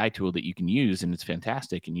new BI tool that you can use and it's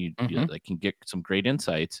fantastic, and you like can get some great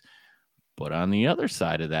insights. But on the other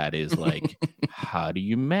side of that is like, how do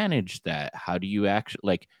you manage that? How do you actually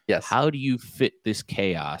like? Yes. How do you fit this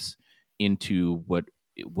chaos into what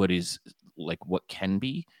is like what can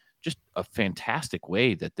be just a fantastic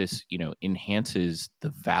way that this, you know, enhances the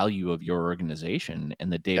value of your organization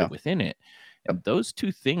and the data within it. And those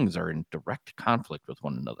two things are in direct conflict with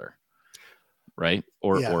one another, right?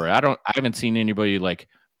 Or I haven't seen anybody like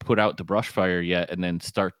put out the brush fire yet and then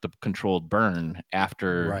start the controlled burn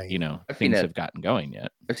after you know things have gotten going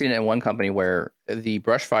yet. I've seen it in one company where the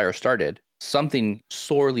brush fire started, something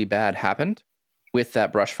sorely bad happened with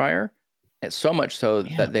that brush fire, and so much so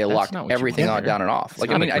that they locked everything down and off. Like,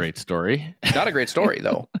 not a great story. Not a great story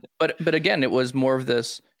though. But again, it was more of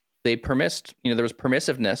this. They permissed, you know, there was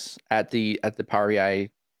permissiveness at the Power BI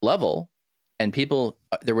level, and people,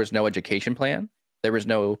 there was no education plan. There was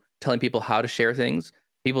no telling people how to share things.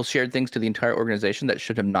 People shared things to the entire organization that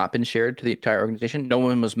should have not been shared to the entire organization. No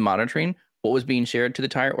one was monitoring what was being shared to the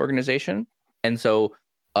entire organization. And so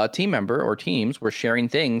a team member or teams were sharing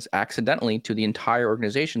things accidentally to the entire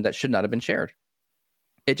organization that should not have been shared.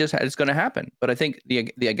 It's going to happen. But I think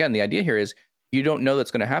the idea here is you don't know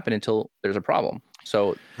that's going to happen until there's a problem.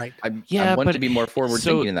 So I want to be more forward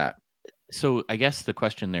thinking in that. So I guess the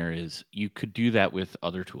question there is, you could do that with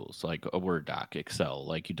other tools like a Word doc, Excel,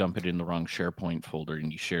 like you dump it in the wrong SharePoint folder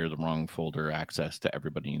and you share the wrong folder access to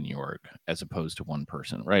everybody in the org as opposed to one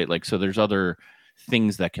person, right? Like, so there's other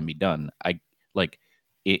things that can be done.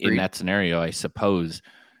 In that scenario, I suppose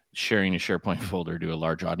sharing a SharePoint folder to a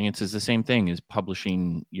large audience is the same thing as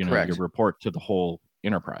publishing, you know, your report to the whole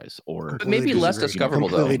enterprise, or maybe less discoverable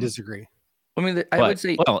though. Completely disagree. I mean, I would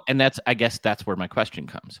say, well, and I guess that's where my question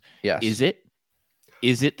comes. Yes.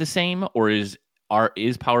 Is it the same, or is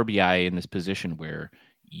Power BI in this position where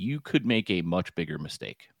you could make a much bigger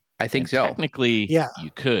mistake? I think so. Technically,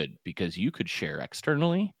 you could, because you could share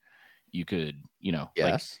externally. You could, you know,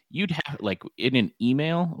 like you'd have, like in an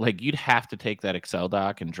email, like you'd have to take that Excel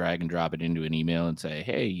doc and drag and drop it into an email and say,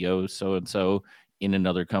 hey, yo, so-and-so in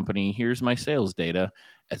another company, here's my sales data,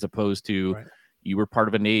 as opposed to you were part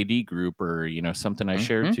of an AAD group, or, you know, something I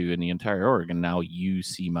shared to in the entire org, and now you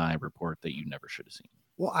see my report that you never should have seen.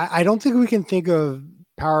 Well, I don't think we can think of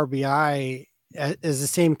Power BI as the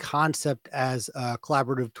same concept as a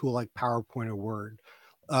collaborative tool like PowerPoint or Word.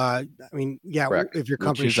 I mean, if your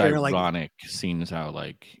company's sharing, like, ironic, seems how,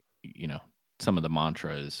 like, you know, some of the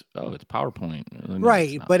mantra is, oh, it's PowerPoint,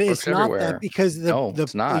 right? But it's not everywhere. That, because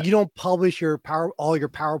it's not. You don't publish all your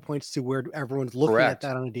PowerPoints to where everyone's looking at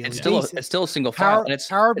that on a daily basis. It's still a single file, and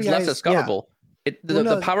it's less discoverable.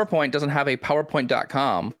 The PowerPoint doesn't have a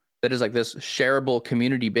PowerPoint.com that is like this shareable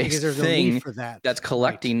community-based thing that's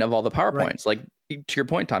collecting of all the PowerPoints. Like, to your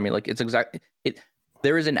point, Tommy, like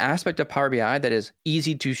there is an aspect of Power BI that is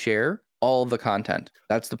easy to share all of the content.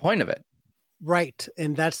 That's the point of it. Right.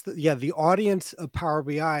 And that's the audience of Power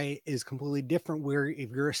BI is completely different, where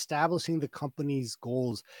if you're establishing the company's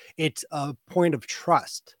goals, it's a point of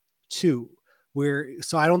trust too,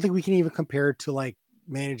 so I don't think we can even compare it to like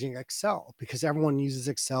managing Excel, because everyone uses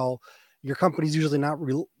Excel. Your company's usually not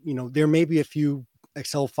real, you know, there may be a few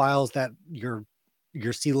Excel files that your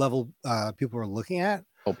C-level people are looking at.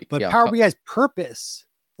 But Power BI's purpose,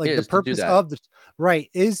 like the purpose of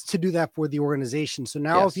is to do that for the organization. So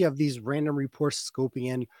now if you have these random reports scoping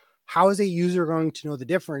in, how is a user going to know the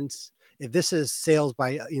difference if this is sales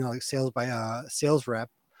by a sales rep,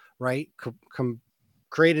 right?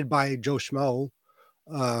 Created by Joe Schmo,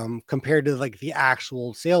 compared to like the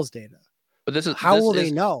actual sales data. But how will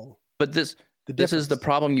they know? But this is the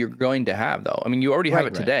problem you're going to have, though. I mean, you already have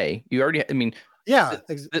it today. You already, I mean,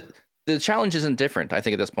 the challenge isn't different, I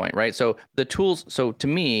think, at this point, right? So the tools, so to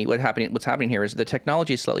me, what's happening here is the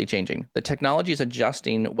technology is slightly changing. The technology is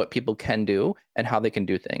adjusting what people can do and how they can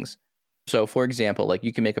do things. So for example, like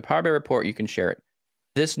you can make a Power BI report, you can share it.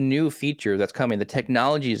 This new feature that's coming, the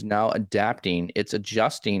technology is now adapting, it's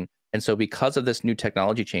adjusting. And so because of this new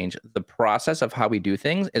technology change, the process of how we do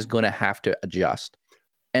things is going to have to adjust.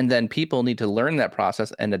 And then people need to learn that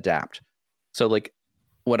process and adapt. So like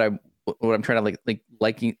what I'm trying to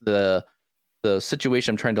liking the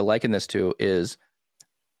situation I'm trying to liken this to is,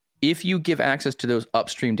 if you give access to those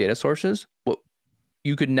upstream data sources,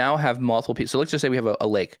 you could now have multiple people. So let's just say we have a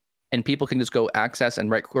lake, and people can just go access and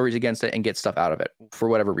write queries against it and get stuff out of it for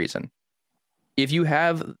whatever reason. If you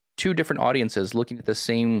have two different audiences looking at the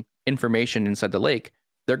same information inside the lake,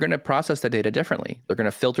 they're going to process the data differently. They're going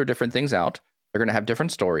to filter different things out. They're going to have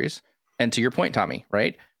different stories. And to your point, Tommy,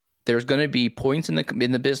 right? there's going to be points in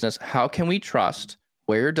the business. How can we trust?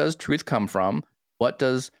 Where does truth come from? What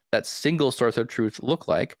does that single source of truth look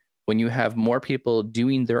like when you have more people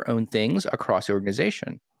doing their own things across the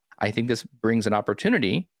organization? I think this brings an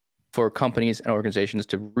opportunity for companies and organizations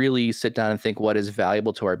to really sit down and think what is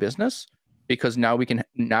valuable to our business, because now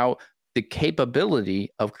the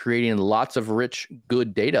capability of creating lots of rich,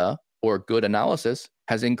 good data or good analysis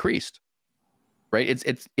has increased, right?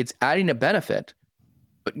 It's adding a benefit,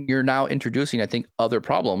 but you're now introducing, I think, other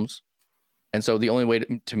problems. And so the only way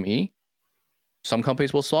to me, some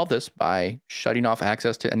companies will solve this by shutting off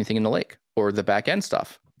access to anything in the lake or the back end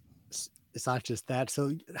stuff. It's not just that.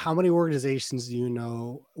 So how many organizations do you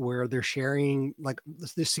know where they're sharing, like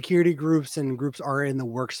the security groups and groups are in the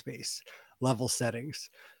workspace level settings,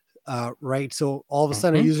 right? So all of a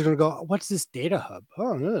sudden a user is going to go, what's this data hub?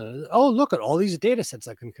 Oh, look at all these data sets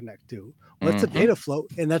I can connect to. What's the data flow?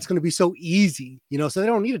 And that's going to be so easy, so they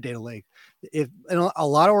don't need a data lake. And a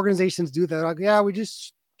lot of organizations do that. Like, yeah, we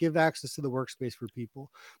just give access to the workspace for people.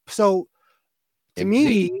 So to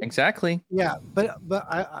me, exactly. Yeah. But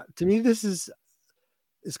to me, it's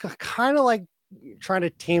kind of like trying to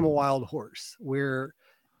tame a wild horse, where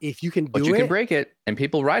if you can do it, you can break it, and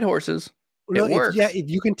people ride horses. It works. If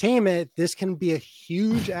you can tame it, this can be a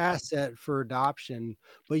huge asset for adoption,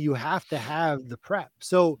 but you have to have the prep.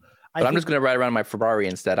 So I'm just going to ride around my Ferrari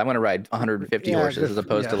instead. I'm going to ride 150 horses as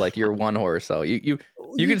opposed to like your one horse. So you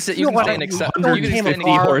can sit, you can stand except you can stand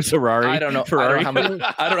horse Ferrari. I don't know.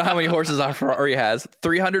 I don't know how many horses our Ferrari has.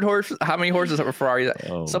 300 horses. How many horses have a Ferrari?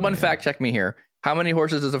 Someone fact check me here. How many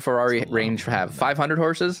horses does a Ferrari range have? 500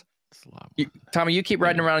 horses? Tommy, you keep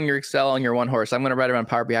riding around your Excel on your one horse. I'm going to ride around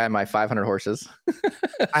Power BI on my 500 horses.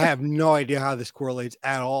 I have no idea how this correlates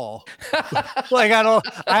at all. Like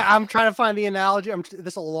I'm trying to find the analogy.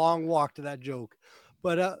 This is a long walk to that joke,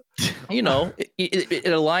 but it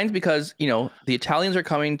aligns because the Italians are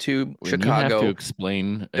coming to Chicago. You have to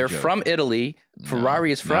explain. They're from Italy.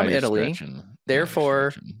 Ferrari is from Italy.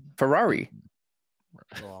 Therefore, Ferrari.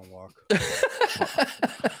 A long walk.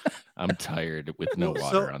 I'm tired with no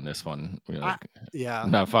water on this one. Yeah. I'm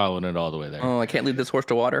not following it all the way there. Oh, I can't lead this horse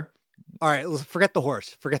to water. All right, let's forget the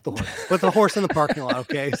horse. Put the horse in the parking lot,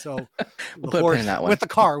 okay? So we'll put a pin in that one. With the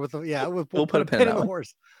car, we'll put a pin in the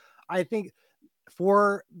horse. I think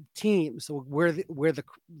for teams, so where the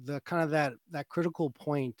kind of that critical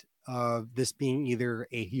point of this being either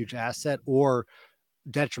a huge asset or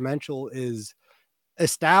detrimental is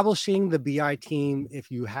establishing the BI team, if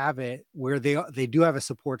you have it, where they do have a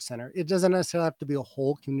support center. It doesn't necessarily have to be a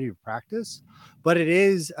whole community of practice, but it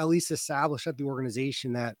is at least established at the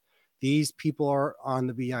organization that these people are on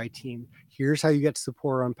the BI team. Here's how you get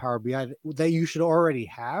support on Power BI that you should already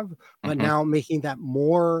have, but now making that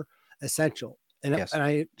more essential. And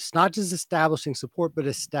it's not just establishing support, but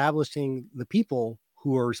establishing the people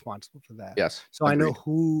who are responsible for that. Yes. So agreed. I know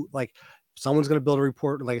who, like, someone's going to build a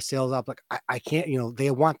report like a sales op. Like I can't, they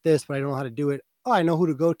want this, but I don't know how to do it. Oh, I know who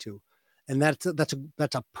to go to. And that's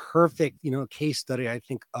a perfect, case study, I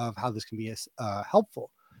think, of how this can be helpful.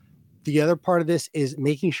 The other part of this is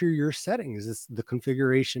making sure your settings is the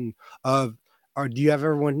configuration of, or do you have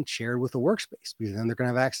everyone shared with a workspace? Because then they're going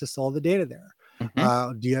to have access to all the data there.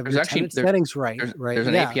 Do you have your tenant settings right? There's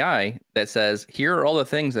an API that says, here are all the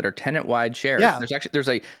things that are tenant wide shared. Yeah.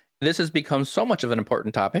 This has become so much of an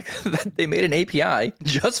important topic that they made an API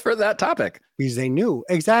just for that topic. Because they knew.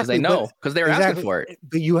 Exactly. Because they were asking for it.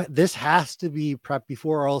 But this has to be prepped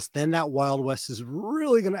before, or else then that Wild West is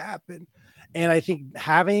really going to happen. And I think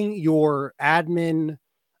having your admin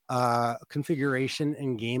configuration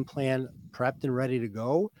and game plan prepped and ready to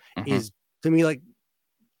go is, to me, like,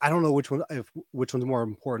 I don't know which one's more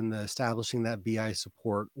important, the establishing that BI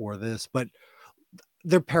support or this, but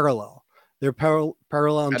they're parallel. They're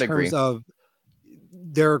parallel in terms of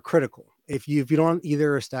they're critical. If you don't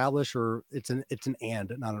either establish, or it's an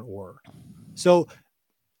and, not an or. So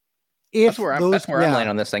that's where I'm laying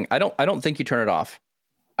on this thing. I don't think you turn it off.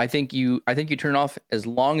 I think you turn it off as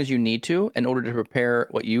long as you need to, in order to prepare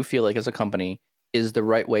what you feel like as a company is the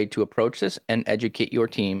right way to approach this and educate your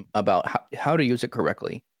team about how to use it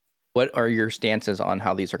correctly. What are your stances on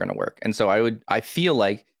how these are going to work? And so I feel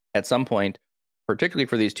like at some point, particularly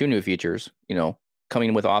for these two new features,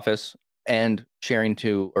 coming with Office and sharing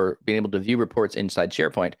to, or being able to view reports inside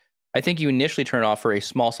SharePoint, I think you initially turn it off for a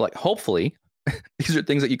small select. Hopefully, these are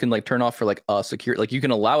things that you can turn off for a secure, you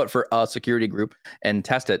can allow it for a security group and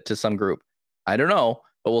test it to some group. I don't know,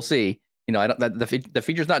 but we'll see. The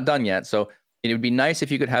feature's not done yet, so it would be nice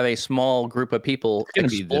if you could have a small group of people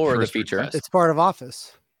explore the feature. It's part of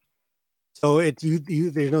Office. So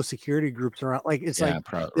there's no security groups around. Like it's like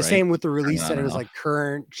the same with the release centers, like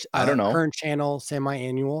current channel,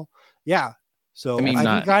 semi-annual. Yeah. So I mean,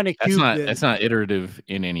 I kind of that's not iterative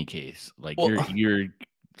in any case. Like you're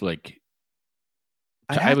like.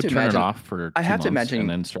 I would turn it off for 2 months and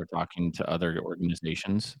then start talking to other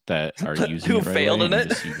organizations that are using it right failed in it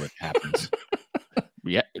to see what happens.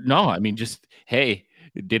 Yeah, no, I mean, just hey,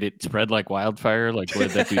 did it spread like wildfire? Like, what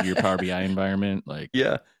did that do to your Power BI environment? Like,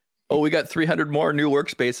 yeah. Oh, we got 300 more new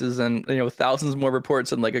workspaces and thousands more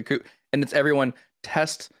reports and and it's everyone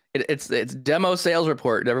test. It's demo sales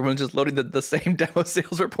report. Everyone's just loading the same demo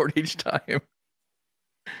sales report each time.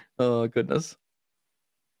 Oh goodness.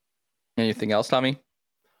 Anything else, Tommy?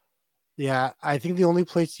 Yeah, I think the only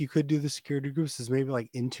place you could do the security groups is maybe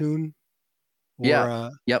like Intune.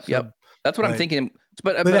 Or, yep. That's what I'm thinking.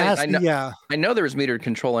 But I know there was metered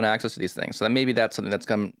control and access to these things, so maybe that's something that's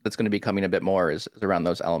going to be coming a bit more is around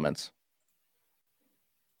those elements.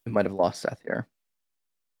 We might have lost Seth here.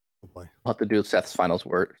 Oh boy, I'll have to do Seth's final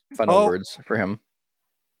words for him.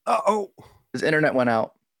 His internet went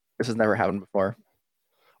out. This has never happened before.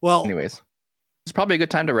 Well, anyways, it's probably a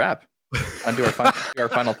good time to wrap. Undo our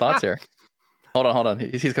final thoughts here. Hold on.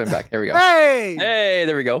 He's coming back. Here we go. Hey,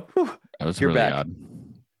 there we go. Whew. That was really back. Odd.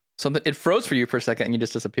 Something it froze for you for a second and you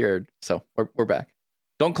just disappeared. So we're back.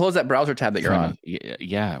 Don't close that browser tab that you're on.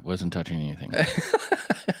 Yeah, it wasn't touching anything.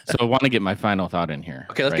 So I want to get my final thought in here.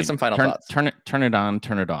 Okay, let's get some final thoughts. Turn it on,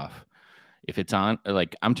 turn it off. If it's on,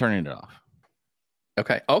 like I'm turning it off.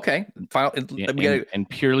 Okay. Final and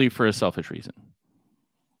purely for a selfish reason.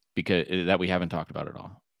 Because that we haven't talked about at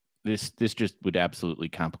all. This just would absolutely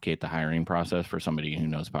complicate the hiring process for somebody who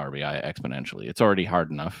knows Power BI exponentially. It's already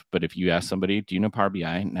hard enough, but if you ask somebody, do you know Power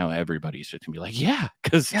BI? Now everybody's just gonna be like, yeah,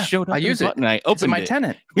 because it showed up. I use it. And I opened it's my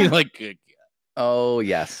tenant. You're like, oh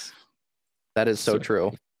yes, that is so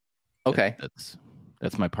true. Okay,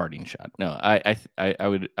 that's my parting shot. No, I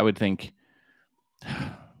would think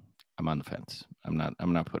I'm on the fence. I'm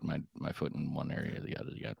not putting my foot in one area or the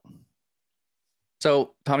other yet.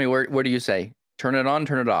 So Tommy, where do you say? Turn it on,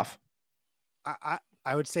 turn it off.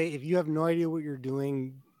 I would say if you have no idea what you're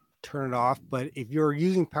doing, turn it off. But if you're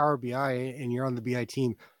using Power BI and you're on the BI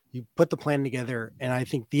team, you put the plan together. And I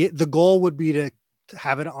think the goal would be to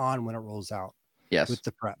have it on when it rolls out. Yes. With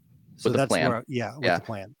the prep. So with that's the plan. with the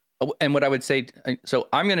plan. And what I would say, so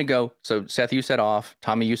I'm going to go, so Seth, you said off,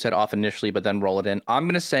 Tommy, you said off initially, but then roll it in. I'm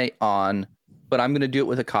going to say on, but I'm going to do it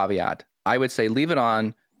with a caveat. I would say leave it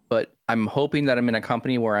on, but I'm hoping that I'm in a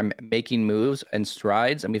company where I'm making moves and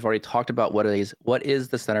strides. And we've already talked about what is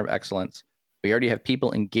the center of excellence. We already have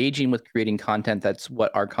people engaging with creating content. That's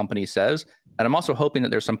what our company says. And I'm also hoping that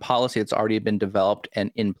there's some policy that's already been developed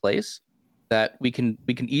and in place that we can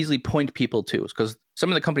easily point people to, because some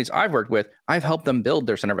of the companies I've worked with, I've helped them build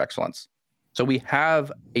their center of excellence. So we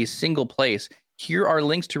have a single place. Here are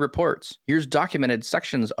links to reports. Here's documented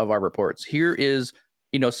sections of our reports. Here is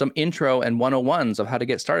some intro and 101s of how to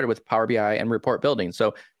get started with Power BI and report building.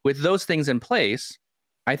 So with those things in place,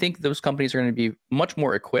 I think those companies are going to be much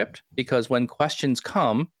more equipped, because when questions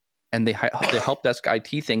come and the help desk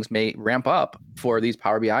IT things may ramp up for these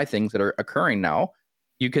Power BI things that are occurring now,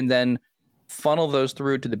 you can then funnel those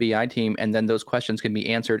through to the BI team, and then those questions can be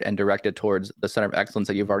answered and directed towards the center of excellence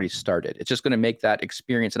that you've already started. It's just going to make that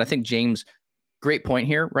experience. And I think James, great point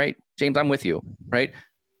here, right? James, I'm with you, right?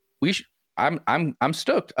 I'm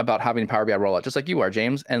stoked about having Power BI rollout, just like you are,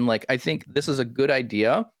 James. And I think this is a good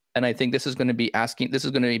idea. And I think this is going to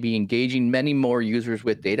be engaging many more users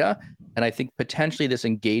with data. And I think potentially this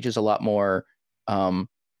engages a lot more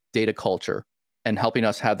data culture and helping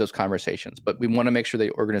us have those conversations. But we want to make sure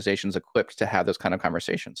the organization is equipped to have those kind of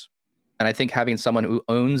conversations. And I think having someone who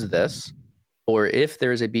owns this, or if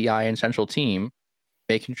there is a BI and central team,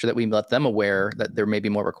 making sure that we let them aware that there may be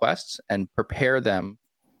more requests and prepare them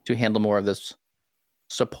to handle more of this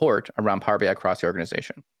support around Power BI across the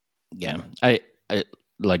organization. Yeah. I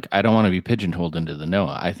don't want to be pigeonholed into the no.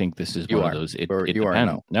 I think this is one of those. It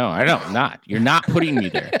depends. No, I don't. Not. You're not putting me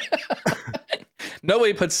there.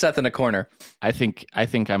 Nobody puts Seth in a corner. I think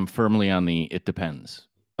I'm firmly on the it depends.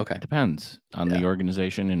 Okay. It depends on the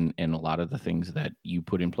organization and a lot of the things that you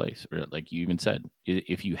put in place. Or like you even said,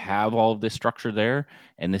 if you have all of this structure there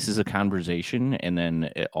and this is a conversation and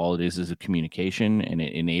then all it is a communication and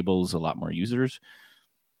it enables a lot more users,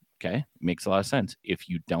 okay, it makes a lot of sense. If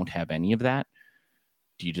you don't have any of that,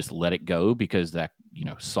 do you just let it go because that,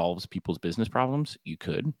 solves people's business problems? You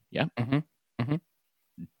could. Yeah. Mm-hmm. Mm-hmm.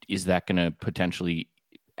 Is that going to potentially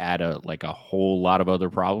add a whole lot of other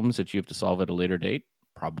problems that you have to solve at a later date?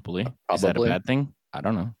 Probably. Is that a bad thing? I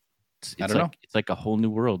don't know. I don't know. It's like a whole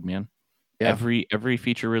new world, man. Yeah. Every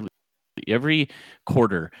feature release Every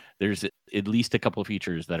quarter, there's at least a couple of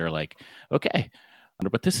features that are like, okay, I wonder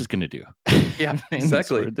what this is going to do. Yeah,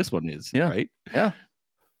 exactly. This one is, yeah. right? Yeah.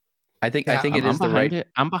 I think it is the right.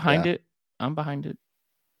 I'm behind it. I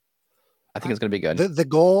think it's going to be good. The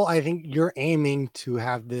goal, I think you're aiming to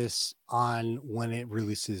have this on when it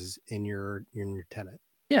releases in your tenant.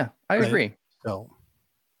 Yeah, I agree. So,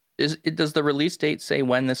 does the release date say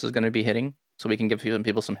when this is going to be hitting, so we can give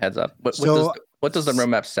people some heads up? What does the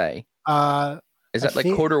roadmap say? Is that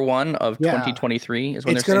quarter one of 2023? Is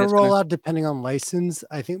when it's going to roll out depending on license.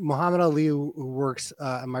 I think Muhammad Ali, who works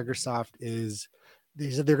at Microsoft, they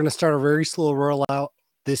said they're going to start a very slow rollout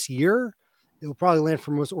this year. It will probably land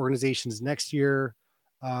for most organizations next year.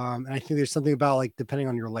 And I think there's something about like depending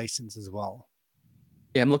on your license as well.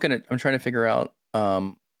 Yeah, I'm trying to figure out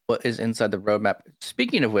what is inside the roadmap.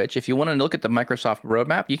 Speaking of which, if you want to look at the Microsoft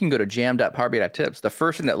roadmap, you can go to jam.powerbi.tips. The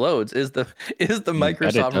first thing that loads is the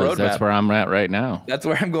Microsoft roadmap. That's where I'm at right now. That's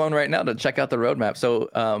where I'm going right now to check out the roadmap. So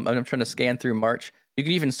I'm trying to scan through March. You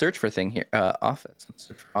can even search for Office.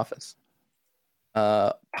 Search for Office.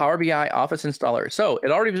 Power BI Office installer. So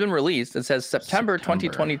it already been released. It says September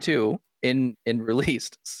 2022 in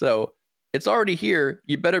released. So it's already here.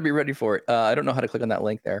 You better be ready for it. I don't know how to click on that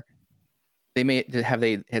link there.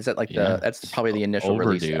 Is that like that's probably the initial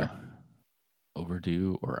release there.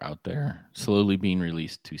 Overdue or out there, slowly being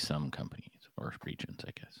released to some companies or regions,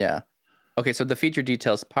 I guess. Yeah. Okay, so the feature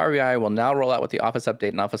details: Power BI will now roll out with the Office Update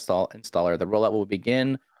and Office Installer. The rollout will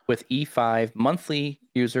begin with E5 monthly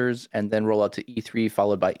users and then roll out to E3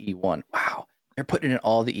 followed by E1. Wow, they're putting in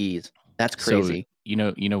all the E's. That's crazy. So, you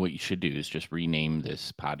know what you should do is just rename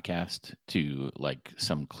this podcast to like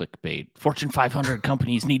some clickbait. Fortune 500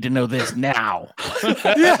 companies need to know this now.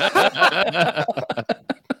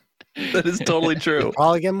 That is totally true.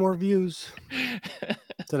 Probably get more views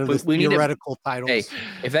instead of this theoretical titles. Hey,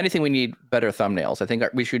 if anything, we need better thumbnails. I think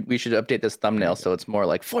we should update this thumbnail so it's more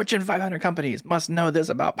like Fortune 500 companies must know this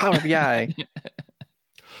about Power BI.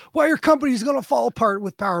 Why your company's gonna fall apart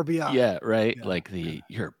with Power BI? Yeah, right. Yeah. Like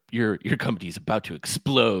your company's about to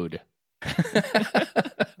explode.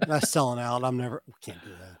 That's selling out. Can't do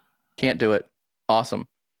that. Can't do it. Awesome.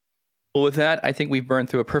 Well, with that, I think we've burned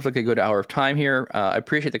through a perfectly good hour of time here. I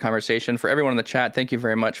appreciate the conversation. For everyone in the chat, thank you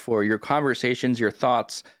very much for your conversations, your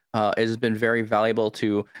thoughts. It has been very valuable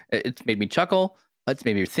it's made me chuckle. It's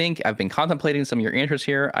made me think. I've been contemplating some of your answers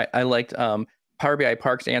here. I liked Power BI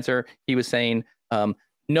Park's answer. He was saying,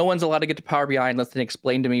 no one's allowed to get to Power BI unless they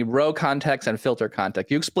explain to me row context and filter context.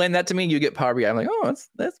 You explain that to me, you get Power BI. I'm like, oh,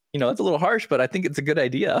 that's a little harsh, but I think it's a good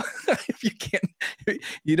idea. If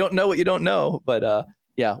you don't know what you don't know. But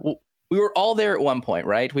yeah, we were all there at one point,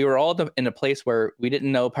 right? We were all in a place where we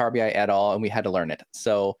didn't know Power BI at all, and we had to learn it.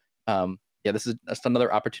 So this is just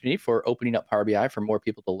another opportunity for opening up Power BI for more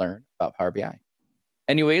people to learn about Power BI.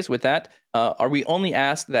 Anyways, with that, we only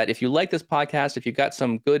ask that if you like this podcast, if you got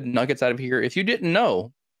some good nuggets out of here, if you didn't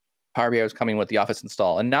know Power BI was coming with the Office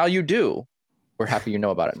install, and now you do, we're happy you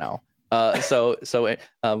know about it now. So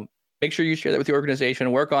make sure you share that with your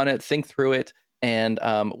organization, work on it, think through it, and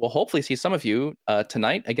we'll hopefully see some of you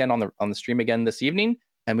tonight again on the stream again this evening.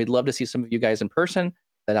 And we'd love to see some of you guys in person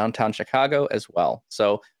at downtown Chicago as well.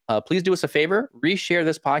 So please do us a favor, reshare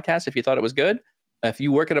this podcast if you thought it was good. If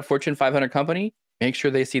you work at a Fortune 500 company, make sure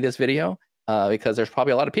they see this video because there's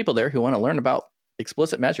probably a lot of people there who want to learn about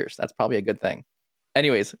explicit measures. That's probably a good thing.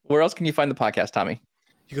 Anyways, where else can you find the podcast, Tommy?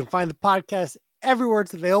 You can find the podcast everywhere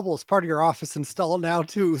it's available. It's part of your Office install now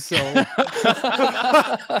too. So let's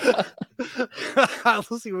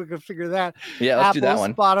see if we can figure that. Yeah, let's do that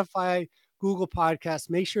one. Spotify, Google Podcasts.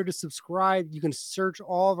 Make sure to subscribe. You can search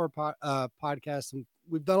all of our podcasts. And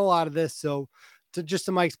we've done a lot of this. So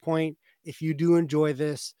to Mike's point, if you do enjoy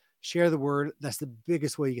this, share the word. That's the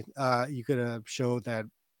biggest way you could show that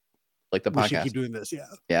like the podcast. We should keep doing this. Yeah.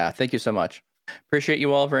 Yeah. Thank you so much. Appreciate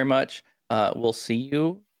you all very much. We'll see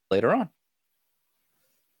you later on.